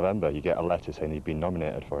 12th of November, you get a letter saying you've been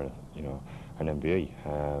nominated for an MBE,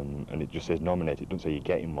 and it just says nominated, it doesn't say you're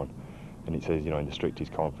getting one, and it says, in the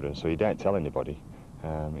strictest confidence, so you don't tell anybody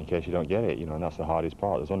in case you don't get it, and that's the hardest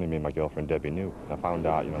part. There's only me and my girlfriend Debbie knew. I found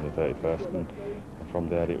out, on the 31st, and from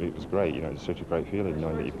there it was great, it's such a great feeling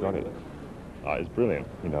knowing that you've got it. It's brilliant,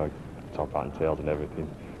 top hat and tails and everything,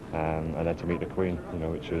 and then to meet the Queen,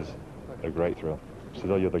 which was a great thrill. She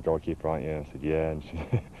said, "Oh, you're the goalkeeper, aren't you?" I said, "Yeah." And she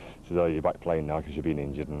said, "Oh, you're back playing now because you've been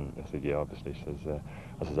injured." And I said, "Yeah, obviously." She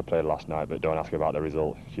says, "I played last night, but don't ask about the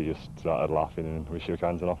result." She just started laughing, and we shook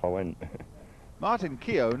hands and off I went. Martin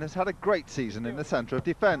Keown has had a great season in the centre of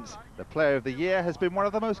defence. The Player of the Year has been one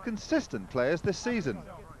of the most consistent players this season.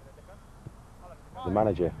 The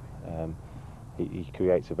manager, he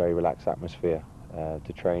creates a very relaxed atmosphere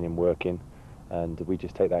to train and work in, and we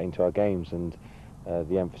just take that into our games. And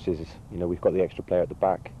the emphasis is, we've got the extra player at the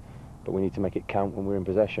back, but we need to make it count when we're in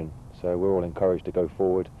possession. So we're all encouraged to go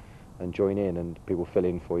forward and join in, and people fill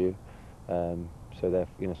in for you. So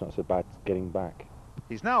it's not so bad getting back.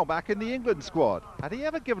 He's now back in the England squad. Had he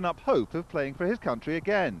ever given up hope of playing for his country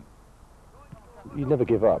again? You never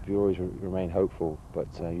give up. You always remain hopeful, but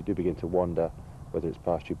you do begin to wonder whether it's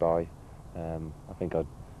passed you by. I think I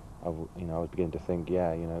was beginning to think,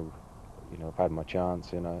 I've had my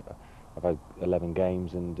chance. I've had 11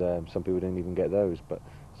 games, and some people didn't even get those. But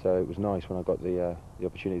so it was nice when I got the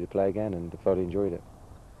opportunity to play again, and I thoroughly enjoyed it.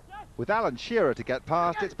 With Alan Shearer to get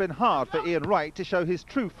past, it's been hard for Ian Wright to show his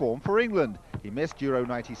true form for England. He missed Euro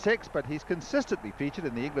 96, but he's consistently featured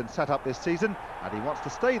in the England setup this season, and he wants to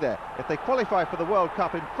stay there if they qualify for the World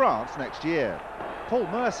Cup in France next year. Paul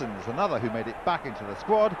Merson is another who made it back into the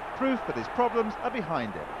squad, proof that his problems are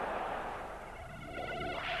behind him.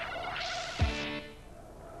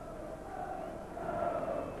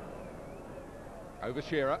 Over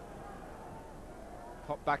Shearer.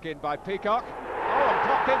 Popped back in by Peacock. Oh, and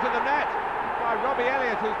popped into the net by Robbie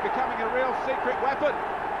Elliott, who's becoming a real secret weapon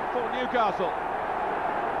for Newcastle.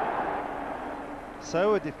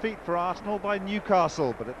 So a defeat for Arsenal by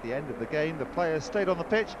Newcastle, but at the end of the game the players stayed on the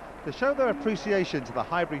pitch to show their appreciation to the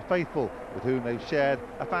Highbury faithful, with whom they've shared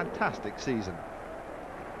a fantastic season.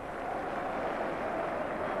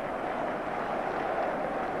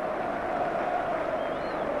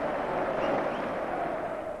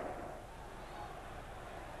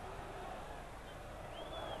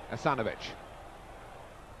 Asanovic.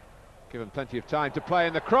 Given plenty of time to play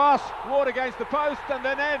in the cross. Ward against the post and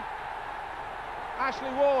then in. Ashley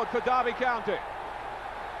Ward for Derby County.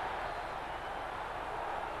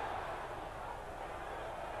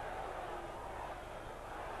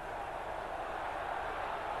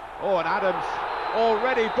 Oh, and Adams,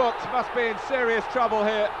 already booked, must be in serious trouble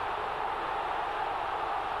here.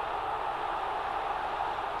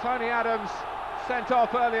 Tony Adams, sent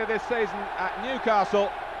off earlier this season at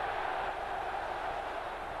Newcastle.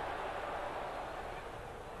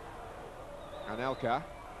 Anelka.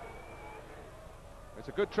 It's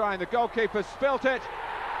a good try, and the goalkeeper spilt it.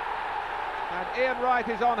 And Ian Wright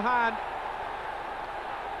is on hand.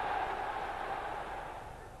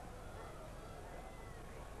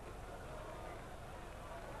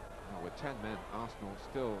 Well, with 10 men, Arsenal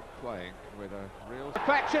still playing with a real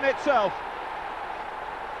perfection itself.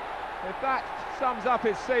 If that sums up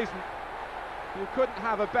his season, you couldn't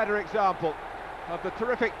have a better example of the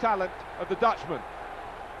terrific talent of the Dutchman.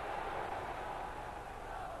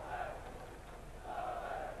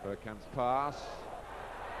 Bergkamp's pass.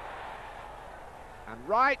 And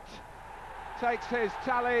Wright takes his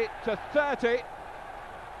tally to 30.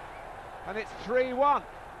 And it's 3-1.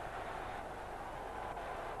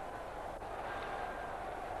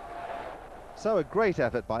 So a great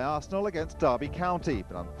effort by Arsenal against Derby County,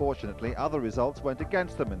 but unfortunately other results went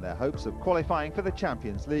against them in their hopes of qualifying for the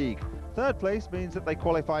Champions League. Third place means that they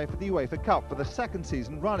qualify for the UEFA Cup for the second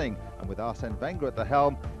season running, and with Arsene Wenger at the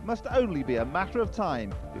helm, it must only be a matter of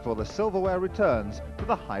time before the silverware returns to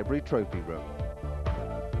the Highbury Trophy Room.